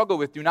things you struggle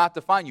with do not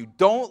define you.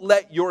 Don't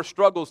let your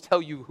struggles tell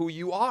you who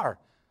you are.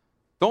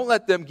 Don't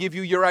let them give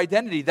you your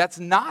identity. That's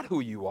not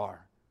who you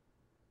are.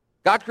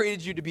 God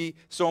created you to be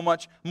so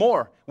much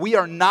more. We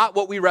are not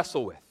what we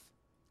wrestle with.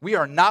 We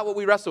are not what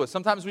we wrestle with.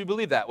 Sometimes we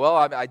believe that. Well,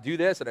 I do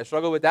this and I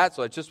struggle with that,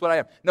 so it's just what I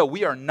am. No,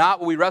 we are not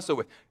what we wrestle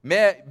with.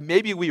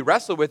 Maybe we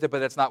wrestle with it, but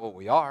that's not what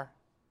we are.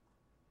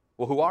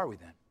 Well, who are we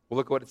then? Well,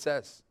 look what it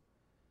says.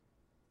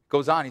 It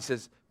goes on, he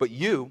says, but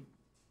you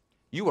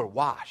are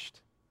washed.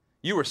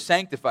 You were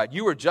sanctified.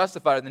 You were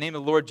justified in the name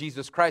of the Lord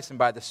Jesus Christ and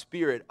by the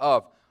Spirit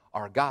of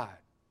our God.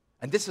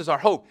 And this is our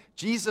hope.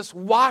 Jesus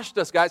washed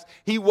us, guys.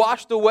 He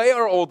washed away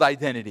our old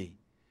identity.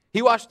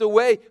 He washed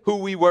away who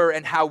we were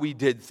and how we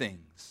did things.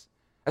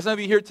 As some of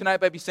you here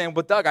tonight might be saying,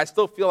 but Doug, I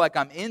still feel like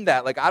I'm in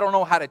that. Like, I don't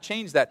know how to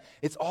change that.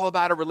 It's all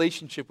about a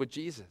relationship with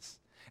Jesus.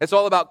 It's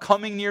all about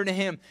coming near to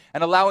Him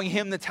and allowing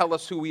Him to tell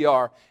us who we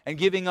are and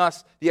giving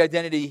us the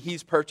identity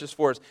He's purchased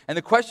for us. And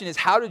the question is,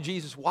 how did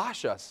Jesus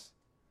wash us?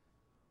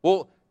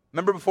 Well,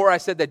 remember before I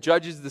said that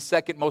Judges is the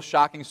second most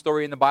shocking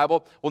story in the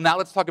Bible? Well, now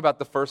let's talk about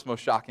the first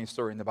most shocking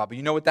story in the Bible.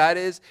 You know what that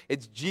is?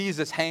 It's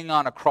Jesus hanging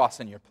on a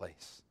cross in your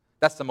place.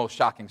 That's the most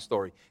shocking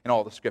story in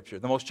all the Scripture.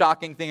 The most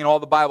shocking thing in all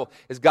the Bible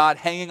is God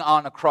hanging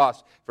on a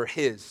cross for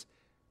His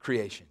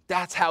creation.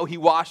 That's how He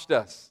washed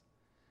us.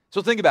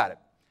 So think about it.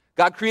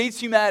 God creates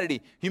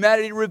humanity.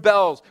 Humanity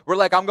rebels. We're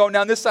like, I'm going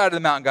down this side of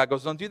the mountain. God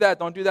goes, don't do that,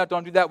 don't do that,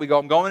 don't do that. We go,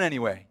 I'm going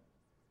anyway.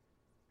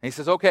 And He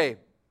says, okay,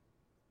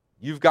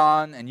 you've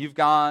gone, and you've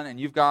gone, and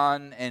you've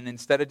gone, and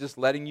instead of just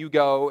letting you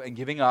go and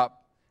giving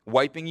up,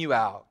 wiping you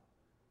out,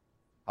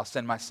 I'll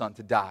send my Son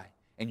to die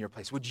in your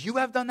place. Would you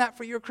have done that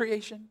for your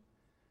creation?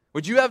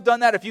 Would you have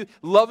done that if you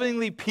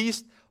lovingly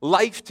pieced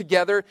life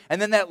together,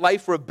 and then that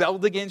life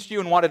rebelled against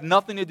you and wanted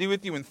nothing to do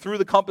with you and threw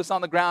the compass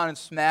on the ground and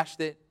smashed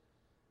it?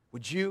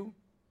 Would you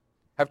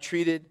have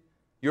treated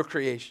your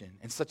creation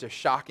in such a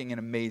shocking and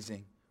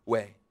amazing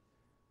way?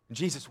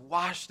 Jesus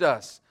washed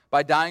us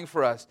by dying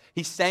for us.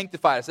 He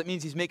sanctified us. That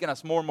means He's making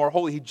us more and more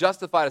holy. He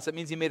justified us. That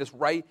means He made us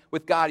right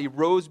with God. He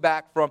rose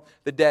back from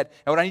the dead.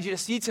 And what I need you to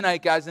see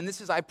tonight, guys, and this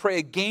is, I pray,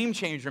 a game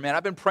changer, man.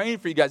 I've been praying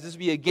for you guys. This would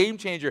be a game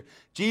changer.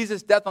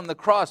 Jesus' death on the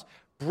cross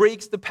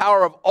breaks the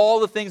power of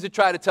all the things that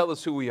try to tell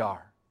us who we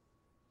are.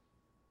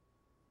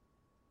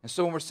 And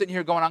so when we're sitting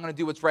here going, I'm going to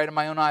do what's right in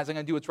my own eyes, I'm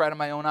going to do what's right in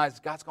my own eyes,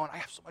 God's going, I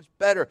have so much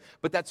better,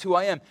 but that's who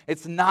I am.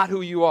 It's not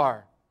who you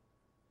are.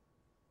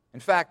 In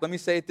fact, let me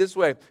say it this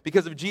way.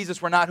 Because of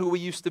Jesus, we're not who we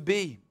used to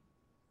be.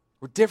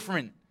 We're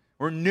different.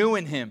 We're new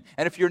in Him.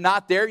 And if you're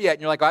not there yet,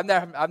 and you're like,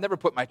 I've never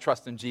put my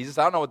trust in Jesus,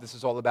 I don't know what this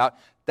is all about,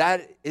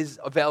 that is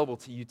available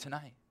to you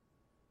tonight,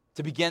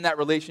 to begin that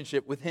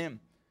relationship with Him.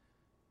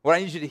 What I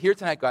need you to hear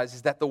tonight, guys,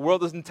 is that the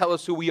world doesn't tell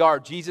us who we are.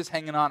 Jesus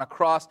hanging on a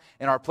cross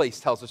in our place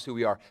tells us who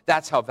we are.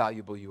 That's how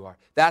valuable you are.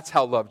 That's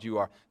how loved you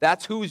are.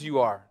 That's whose you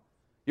are.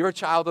 You're a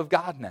child of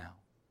God now.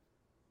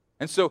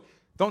 And so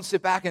don't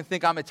sit back and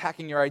think I'm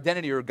attacking your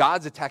identity or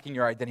God's attacking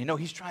your identity. No,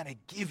 He's trying to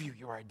give you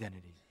your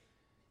identity.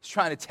 He's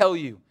trying to tell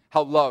you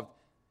how loved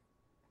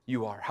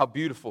you are, how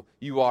beautiful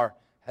you are,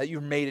 that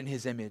you're made in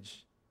His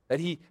image, that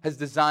He has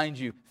designed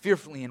you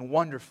fearfully and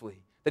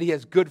wonderfully, that He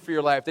has good for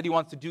your life, that He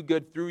wants to do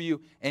good through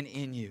you and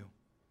in you.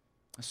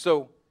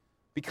 So,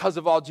 because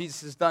of all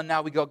Jesus has done,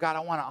 now we go, God, I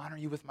want to honor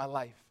you with my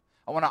life.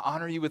 I want to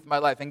honor you with my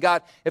life. And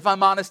God, if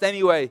I'm honest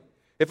anyway,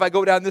 if I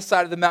go down this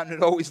side of the mountain,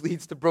 it always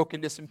leads to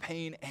brokenness and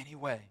pain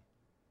anyway.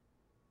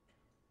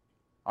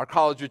 Our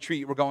college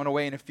retreat, we're going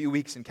away in a few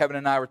weeks, and Kevin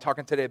and I were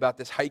talking today about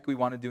this hike we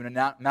want to do in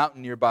a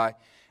mountain nearby.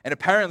 And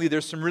apparently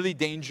there's some really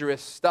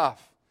dangerous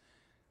stuff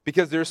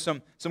because there's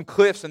some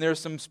cliffs and there's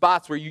some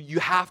spots where you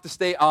have to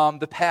stay on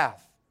the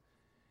path.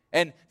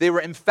 And they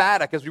were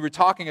emphatic as we were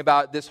talking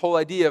about this whole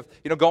idea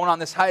of, going on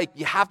this hike.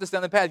 You have to stay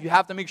on the path. You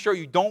have to make sure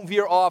you don't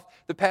veer off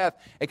the path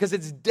because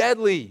it's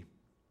deadly.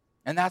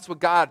 And that's what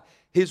God,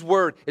 His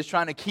Word, is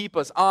trying to keep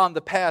us on the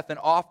path and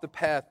off the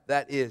path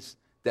that is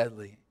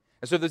deadly.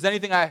 And so if there's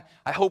anything I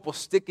hope will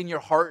stick in your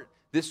heart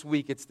this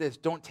week, it's this.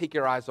 Don't take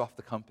your eyes off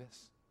the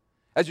compass.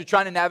 As you're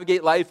trying to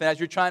navigate life and as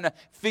you're trying to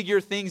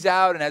figure things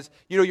out and as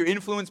you're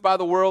influenced by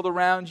the world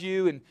around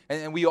you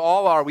and we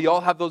all are. We all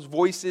have those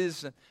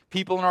voices,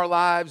 people in our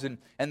lives and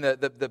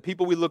the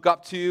people we look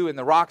up to and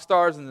the rock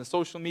stars and the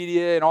social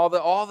media and all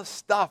the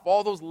stuff,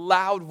 all those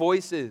loud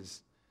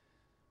voices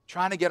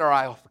trying to get our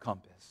eye off the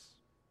compass.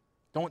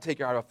 Don't take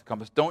your eye off the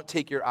compass. Don't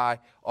take your eye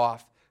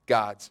off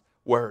God's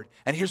Word.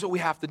 And here's what we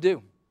have to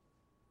do.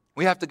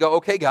 We have to go,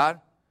 okay,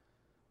 God,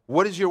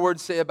 what does your Word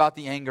say about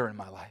the anger in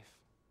my life?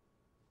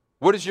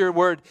 What does your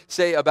Word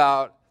say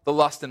about the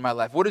lust in my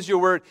life? What does your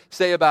Word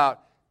say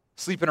about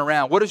sleeping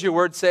around? What does your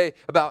Word say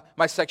about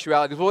my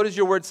sexuality? What does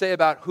your Word say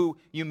about who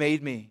you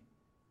made me?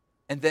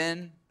 And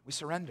then we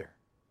surrender.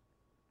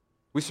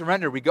 We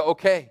surrender. We go,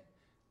 okay,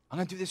 I'm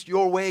going to do this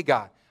your way,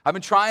 God. I've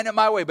been trying it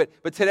my way,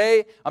 but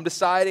today I'm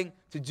deciding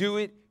to do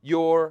it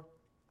your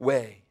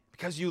way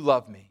because you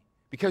love me,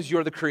 because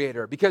you're the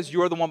creator, because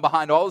you're the one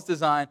behind all this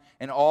design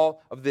and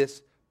all of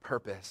this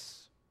purpose.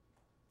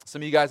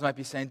 Some of you guys might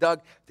be saying,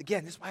 Doug,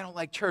 again, this is why I don't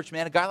like church,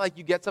 man. A guy like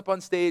you gets up on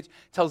stage,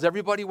 tells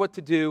everybody what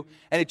to do,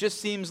 and it just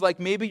seems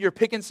like maybe you're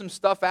picking some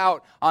stuff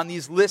out on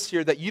these lists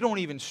here that you don't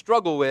even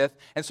struggle with,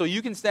 and so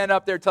you can stand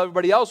up there and tell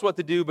everybody else what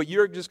to do, but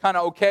you're just kind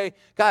of okay.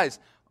 Guys,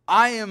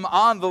 I am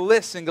on the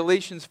list in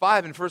Galatians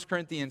 5 and 1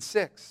 Corinthians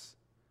 6.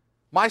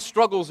 My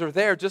struggles are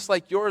there just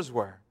like yours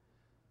were.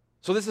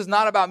 So this is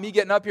not about me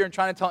getting up here and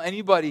trying to tell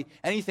anybody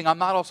anything. I'm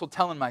not also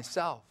telling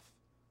myself.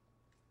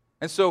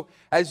 And so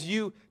as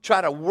you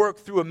try to work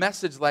through a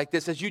message like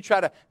this, as you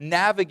try to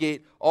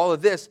navigate all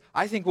of this,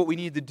 I think what we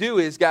need to do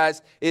is,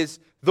 guys, is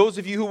those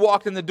of you who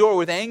walked in the door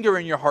with anger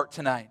in your heart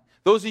tonight,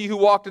 those of you who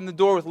walked in the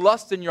door with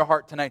lust in your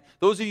heart tonight,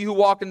 those of you who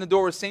walked in the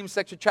door with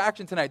same-sex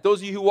attraction tonight,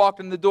 those of you who walked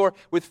in the door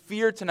with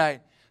fear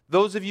tonight,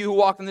 those of you who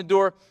walked in the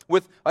door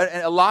with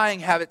a lying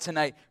habit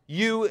tonight,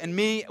 you and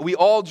me, we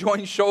all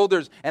join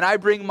shoulders, and I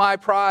bring my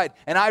pride,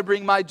 and I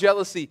bring my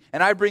jealousy,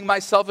 and I bring my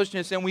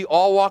selfishness, and we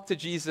all walk to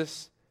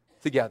Jesus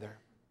together.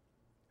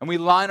 And we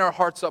line our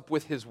hearts up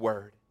with His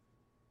Word.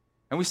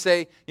 And we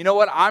say, you know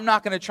what, I'm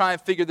not going to try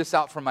and figure this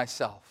out for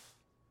myself.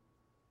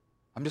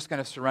 I'm just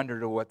going to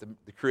surrender to what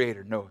the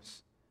Creator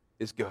knows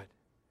is good.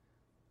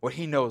 What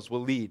He knows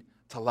will lead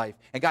to life.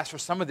 And guys, for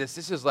some of this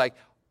is like,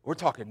 we're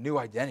talking new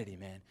identity,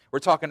 man. We're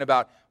talking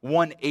about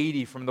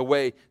 180 from the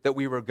way that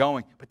we were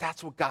going. But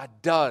that's what God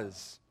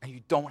does. And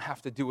you don't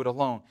have to do it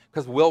alone.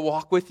 Because we'll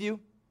walk with you.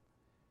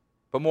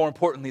 But more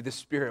importantly, the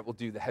Spirit will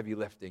do the heavy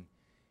lifting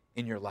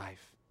in your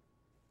life.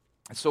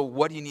 And so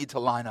what do you need to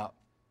line up?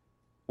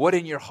 What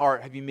in your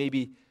heart have you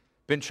maybe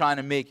been trying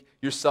to make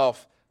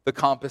yourself the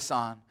compass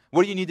on?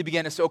 What do you need to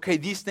begin to say, okay,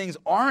 these things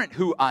aren't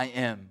who I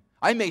am.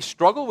 I may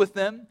struggle with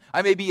them.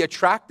 I may be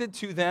attracted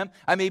to them.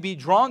 I may be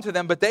drawn to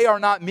them, but they are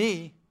not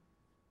me.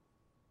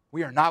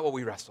 We are not what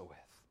we wrestle with.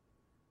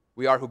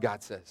 We are who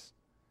God says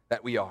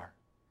that we are.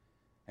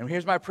 And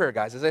here's my prayer,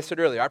 guys. As I said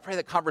earlier, I pray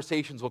that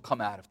conversations will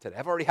come out of today.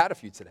 I've already had a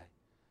few today.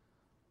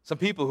 Some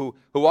people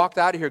who walked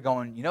out of here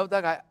going, you know,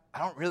 Doug, I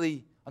don't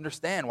really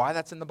understand why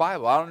that's in the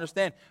Bible. I don't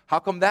understand. How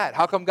come that?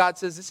 How come God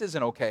says this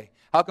isn't okay?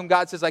 How come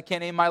God says I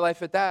can't aim my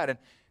life at that? And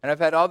I've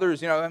had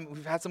others, and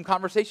we've had some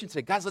conversations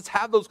today. Guys, let's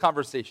have those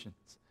conversations.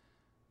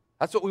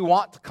 That's what we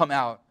want to come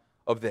out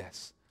of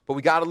this. But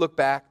we got to look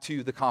back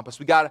to the compass.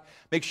 We got to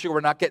make sure we're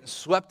not getting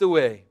swept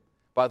away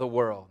by the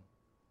world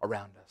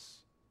around us.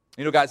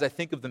 You know, guys, I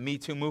think of the Me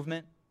Too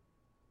movement,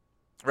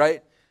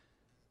 right?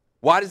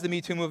 Why does the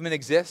Me Too movement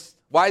exist?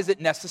 Why is it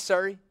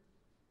necessary?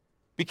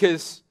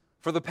 Because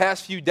for the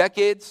past few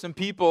decades, some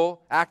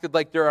people acted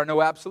like there are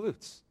no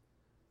absolutes,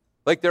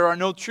 like there are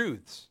no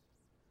truths.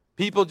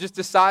 People just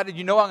decided,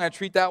 I'm going to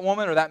treat that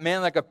woman or that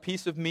man like a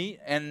piece of meat,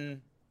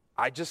 and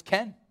I just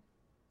can.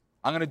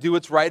 I'm going to do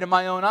what's right in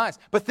my own eyes.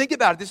 But think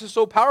about it. This is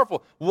so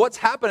powerful. What's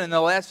happened in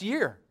the last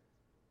year?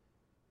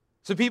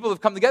 Some people have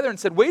come together and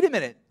said, wait a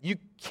minute, you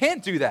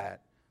can't do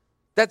that.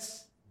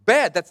 That's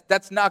bad.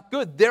 That's not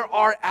good. There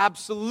are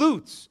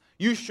absolutes.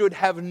 You should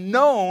have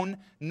known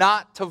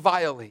not to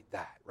violate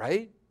that,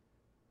 right?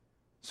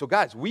 So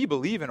guys, we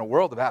believe in a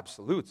world of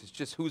absolutes. It's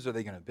just whose are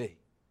they going to be?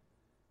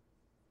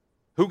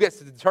 Who gets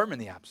to determine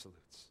the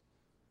absolutes?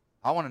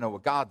 I want to know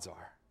what God's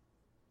are.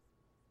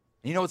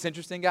 And you know what's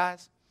interesting,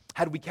 guys?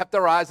 Had we kept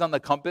our eyes on the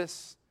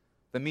compass,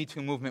 the Me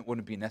Too movement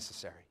wouldn't be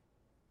necessary.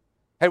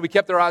 Had we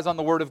kept our eyes on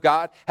the Word of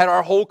God, had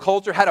our whole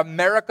culture, had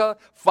America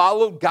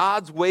followed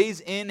God's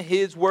ways in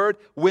His Word,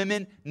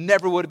 women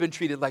never would have been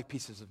treated like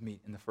pieces of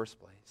meat in the first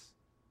place.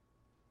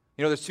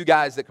 You know, there's two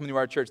guys that come to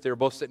our church. They were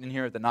both sitting in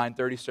here at the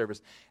 9:30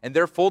 service. And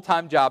their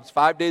full-time jobs,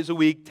 5 days a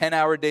week,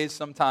 10-hour days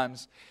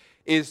sometimes,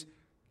 is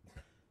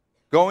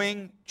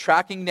going,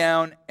 tracking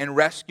down, and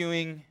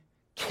rescuing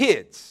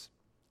kids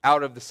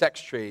out of the sex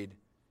trade.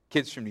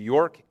 Kids from New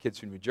York, kids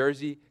from New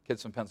Jersey,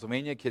 kids from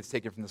Pennsylvania, kids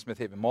taken from the Smith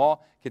Haven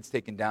Mall, kids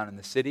taken down in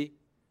the city.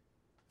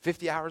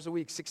 50 hours a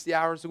week, 60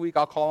 hours a week.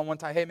 I'll call them one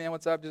time. Hey, man,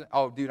 what's up?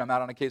 Oh, dude, I'm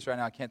out on a case right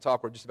now. I can't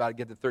talk. We're just about to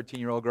get the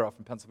 13-year-old girl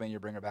from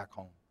Pennsylvania, bring her back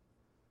home.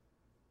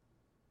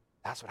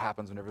 That's what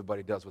happens when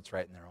everybody does what's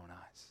right in their own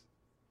eyes.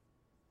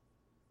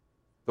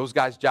 Those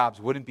guys' jobs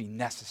wouldn't be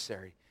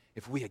necessary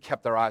if we had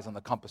kept our eyes on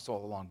the compass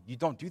all along. You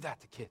don't do that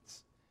to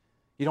kids.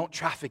 You don't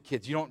traffic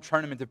kids. You don't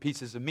turn them into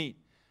pieces of meat.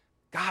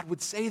 God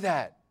would say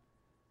that.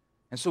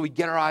 And so we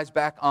get our eyes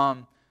back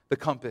on the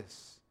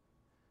compass.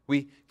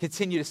 We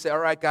continue to say, all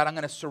right, God, I'm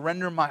going to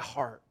surrender my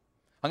heart.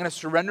 I'm going to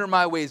surrender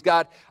my ways.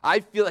 God, I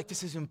feel like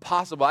this is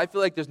impossible. I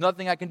feel like there's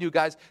nothing I can do.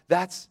 Guys,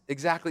 that's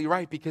exactly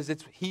right, because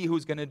it's He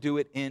who's going to do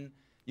it in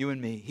you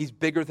and me. He's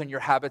bigger than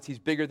your habits. He's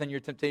bigger than your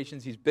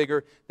temptations. He's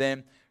bigger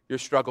than your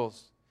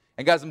struggles.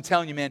 And guys, I'm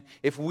telling you, man,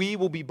 if we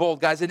will be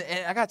bold, guys, and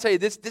I got to tell you,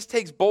 this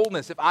takes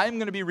boldness. If I'm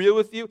going to be real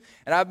with you,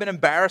 and I've been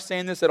embarrassed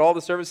saying this at all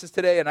the services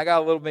today, and I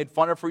got a little made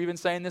fun of for even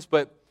saying this,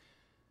 but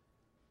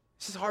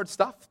this is hard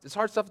stuff. It's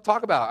hard stuff to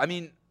talk about. I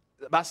mean,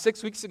 about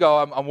 6 weeks ago,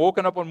 I'm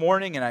woken up one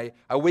morning, and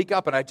I wake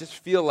up, and I just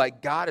feel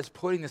like God is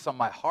putting this on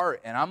my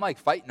heart, and I'm like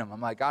fighting Him. I'm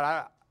like,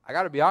 God, I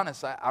got to be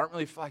honest, I don't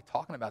really feel like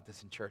talking about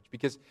this in church,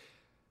 because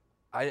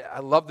I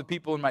love the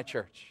people in my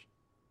church.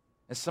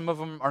 And some of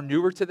them are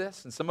newer to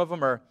this, and some of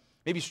them are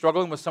maybe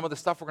struggling with some of the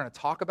stuff we're going to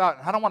talk about,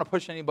 and I don't want to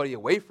push anybody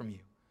away from you.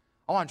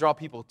 I want to draw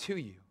people to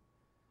you.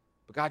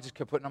 But God just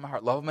kept putting on my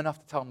heart, love them enough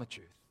to tell them the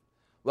truth.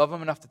 Love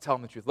them enough to tell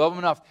them the truth. Love them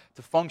enough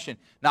to function,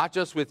 not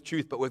just with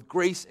truth, but with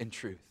grace and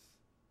truth.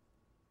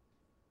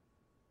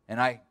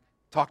 And I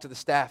talked to the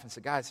staff and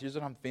said, guys, here's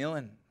what I'm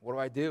feeling. What do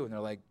I do? And they're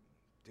like,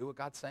 do what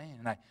God's saying.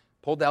 And I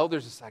pulled the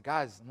elders and said,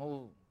 guys, I'm a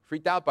little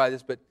freaked out by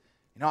this, but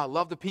I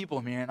love the people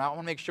here, and I want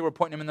to make sure we're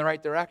pointing them in the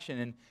right direction,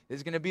 and this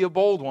is going to be a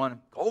bold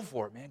one. Go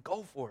for it, man.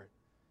 Go for it.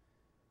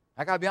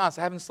 I got to be honest,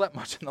 I haven't slept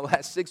much in the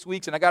last 6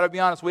 weeks, and I got to be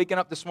honest, waking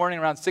up this morning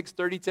around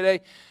 6:30 today,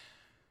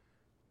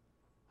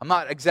 I'm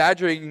not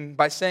exaggerating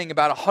by saying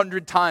about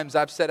 100 times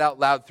I've said out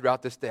loud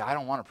throughout this day, I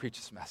don't want to preach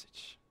this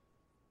message.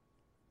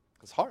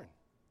 It's hard.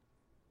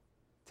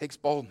 It takes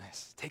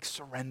boldness. It takes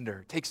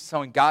surrender. It takes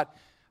saying, God,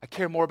 I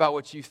care more about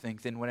what you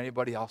think than what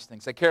anybody else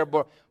thinks. I care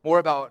more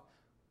about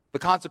the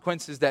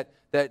consequences that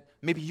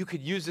maybe you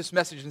could use this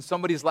message in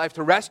somebody's life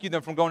to rescue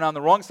them from going down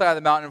the wrong side of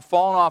the mountain and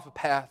falling off a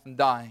path and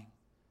dying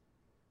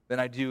than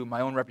I do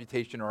my own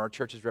reputation or our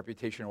church's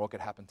reputation or what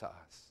could happen to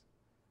us.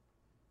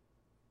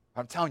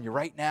 I'm telling you,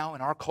 right now in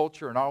our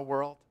culture, in our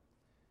world,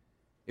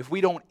 if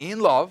we don't, in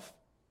love,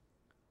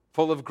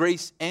 full of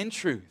grace and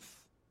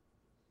truth,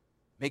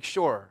 make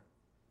sure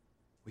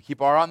we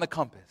keep our eye on the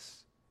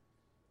compass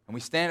and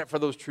we stand up for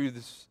those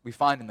truths we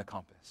find in the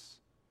compass,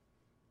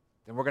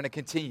 then we're going to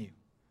continue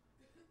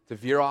to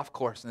veer off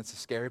course, and it's a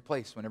scary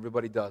place when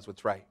everybody does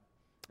what's right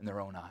in their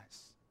own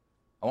eyes.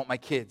 I want my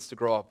kids to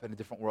grow up in a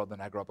different world than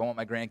I grew up. I want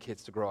my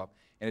grandkids to grow up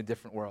in a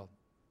different world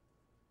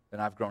than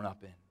I've grown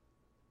up in.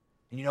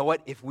 And you know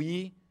what? If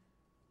we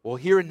will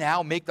here and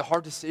now make the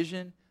hard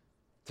decision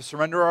to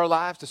surrender our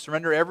lives, to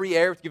surrender every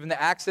area, to give them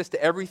the access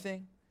to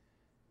everything,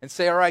 and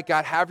say, all right,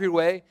 God, have your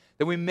way,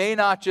 then we may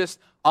not just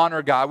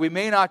honor God. We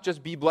may not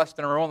just be blessed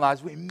in our own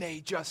lives. We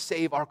may just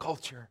save our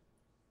culture.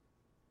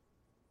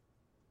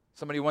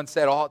 Somebody once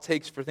said, all it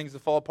takes for things to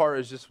fall apart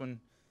is just when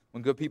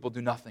good people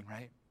do nothing,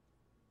 right?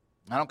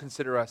 I don't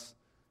consider us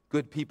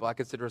good people. I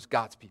consider us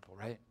God's people,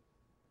 right?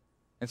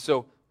 And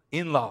so,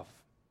 in love,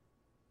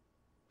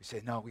 we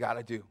say, no, we got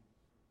to do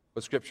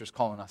what Scripture's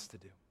calling us to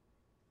do.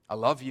 I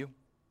love you.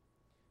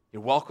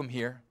 You're welcome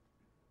here.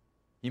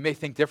 You may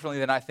think differently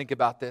than I think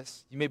about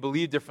this. You may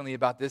believe differently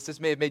about this. This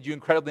may have made you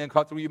incredibly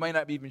uncomfortable. You might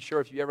not be even sure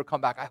if you ever come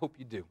back. I hope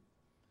you do.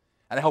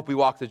 And I hope we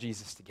walk to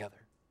Jesus together.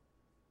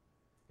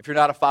 If you're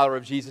not a follower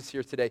of Jesus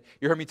here today,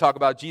 you heard me talk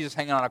about Jesus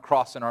hanging on a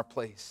cross in our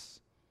place,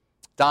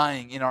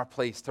 dying in our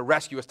place to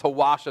rescue us, to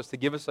wash us, to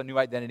give us a new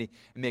identity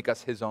and make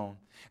us his own.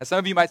 And some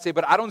of you might say,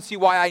 but I don't see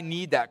why I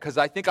need that because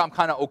I think I'm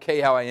kind of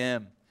okay how I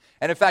am.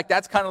 And in fact,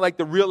 that's kind of like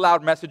the real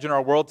loud message in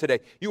our world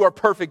today. You are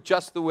perfect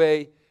just the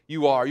way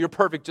you are. You're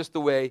perfect just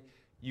the way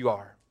you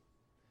are.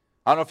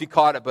 I don't know if you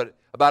caught it, but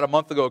about a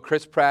month ago,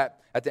 Chris Pratt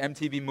at the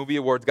MTV Movie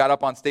Awards got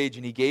up on stage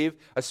and he gave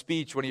a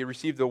speech when he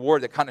received the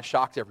award that kind of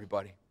shocked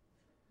everybody.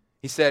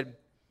 He said,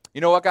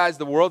 you know what, guys?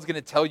 The world's going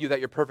to tell you that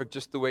you're perfect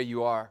just the way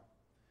you are.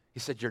 He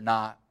said, you're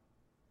not.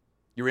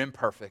 You're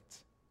imperfect.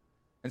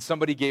 And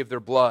somebody gave their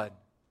blood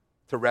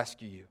to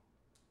rescue you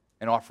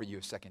and offer you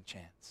a second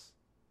chance.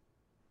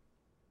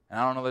 And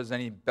I don't know if there's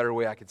any better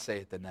way I could say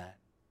it than that.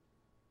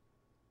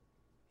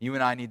 You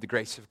and I need the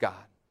grace of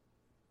God.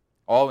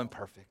 All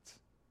imperfect.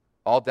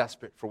 All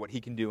desperate for what he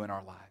can do in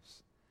our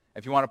lives.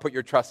 If you want to put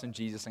your trust in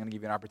Jesus, I'm going to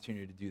give you an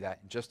opportunity to do that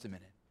in just a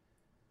minute.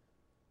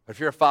 But if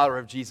you're a follower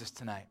of Jesus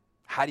tonight,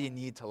 how do you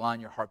need to line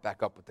your heart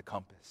back up with the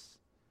compass?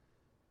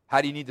 How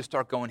do you need to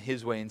start going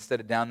his way instead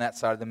of down that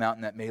side of the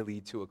mountain that may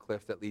lead to a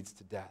cliff that leads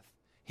to death?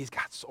 He's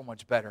got so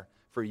much better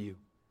for you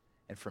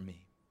and for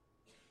me.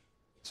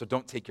 So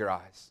don't take your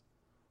eyes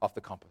off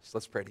the compass.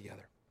 Let's pray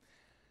together.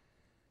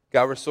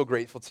 God, we're so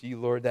grateful to you,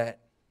 Lord, that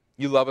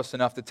you love us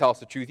enough to tell us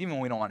the truth, even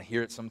when we don't want to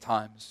hear it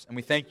sometimes. And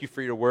we thank you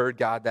for your word,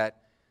 God, that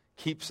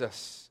keeps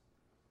us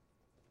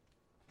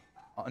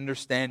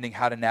understanding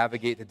how to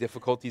navigate the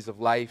difficulties of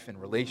life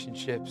and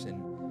relationships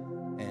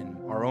and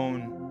our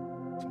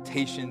own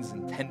temptations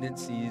and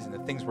tendencies and the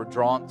things we're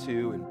drawn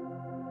to.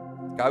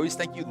 And God, we just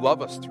thank you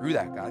love us through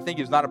that, God. I think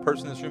there's not a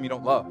person in this room you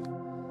don't love.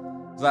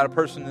 There's not a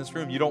person in this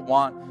room you don't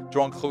want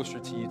drawn closer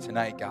to you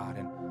tonight, God,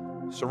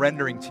 and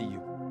surrendering to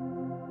you.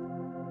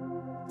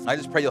 I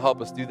just pray you'll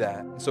help us do that.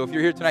 And so if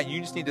you're here tonight,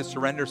 you just need to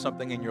surrender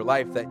something in your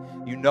life that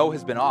you know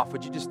has been off.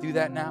 Would you just do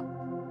that now?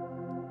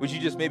 Would you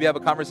just maybe have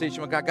a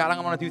conversation with God? God, I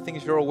want to do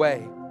things your way.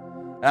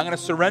 And I'm going to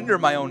surrender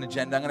my own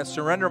agenda. I'm going to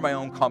surrender my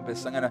own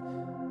compass. I'm going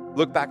to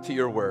look back to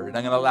your word. And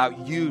I'm going to allow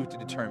you to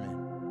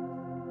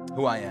determine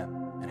who I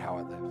am and how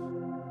I live.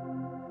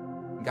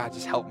 And God,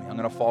 just help me. I'm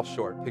going to fall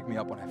short. Pick me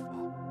up when I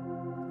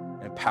fall.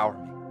 And empower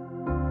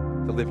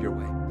me to live your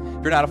way.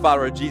 If you're not a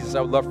follower of Jesus,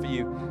 I would love for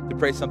you to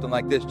pray something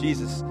like this.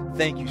 Jesus,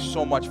 thank you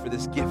so much for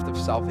this gift of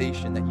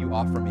salvation that you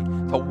offer me,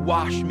 to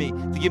wash me,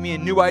 to give me a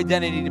new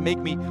identity, to make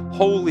me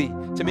holy,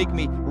 to make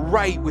me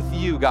right with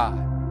you, God.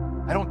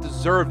 I don't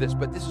deserve this,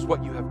 but this is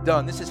what you have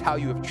done. This is how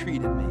you have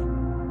treated me.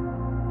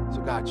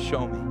 So God,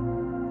 show me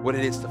what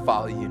it is to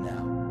follow you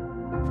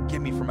now.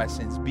 Forgive me for my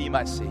sins. Be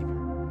my Savior.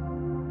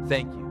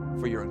 Thank you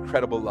for your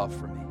incredible love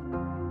for me.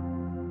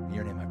 In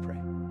your name I pray.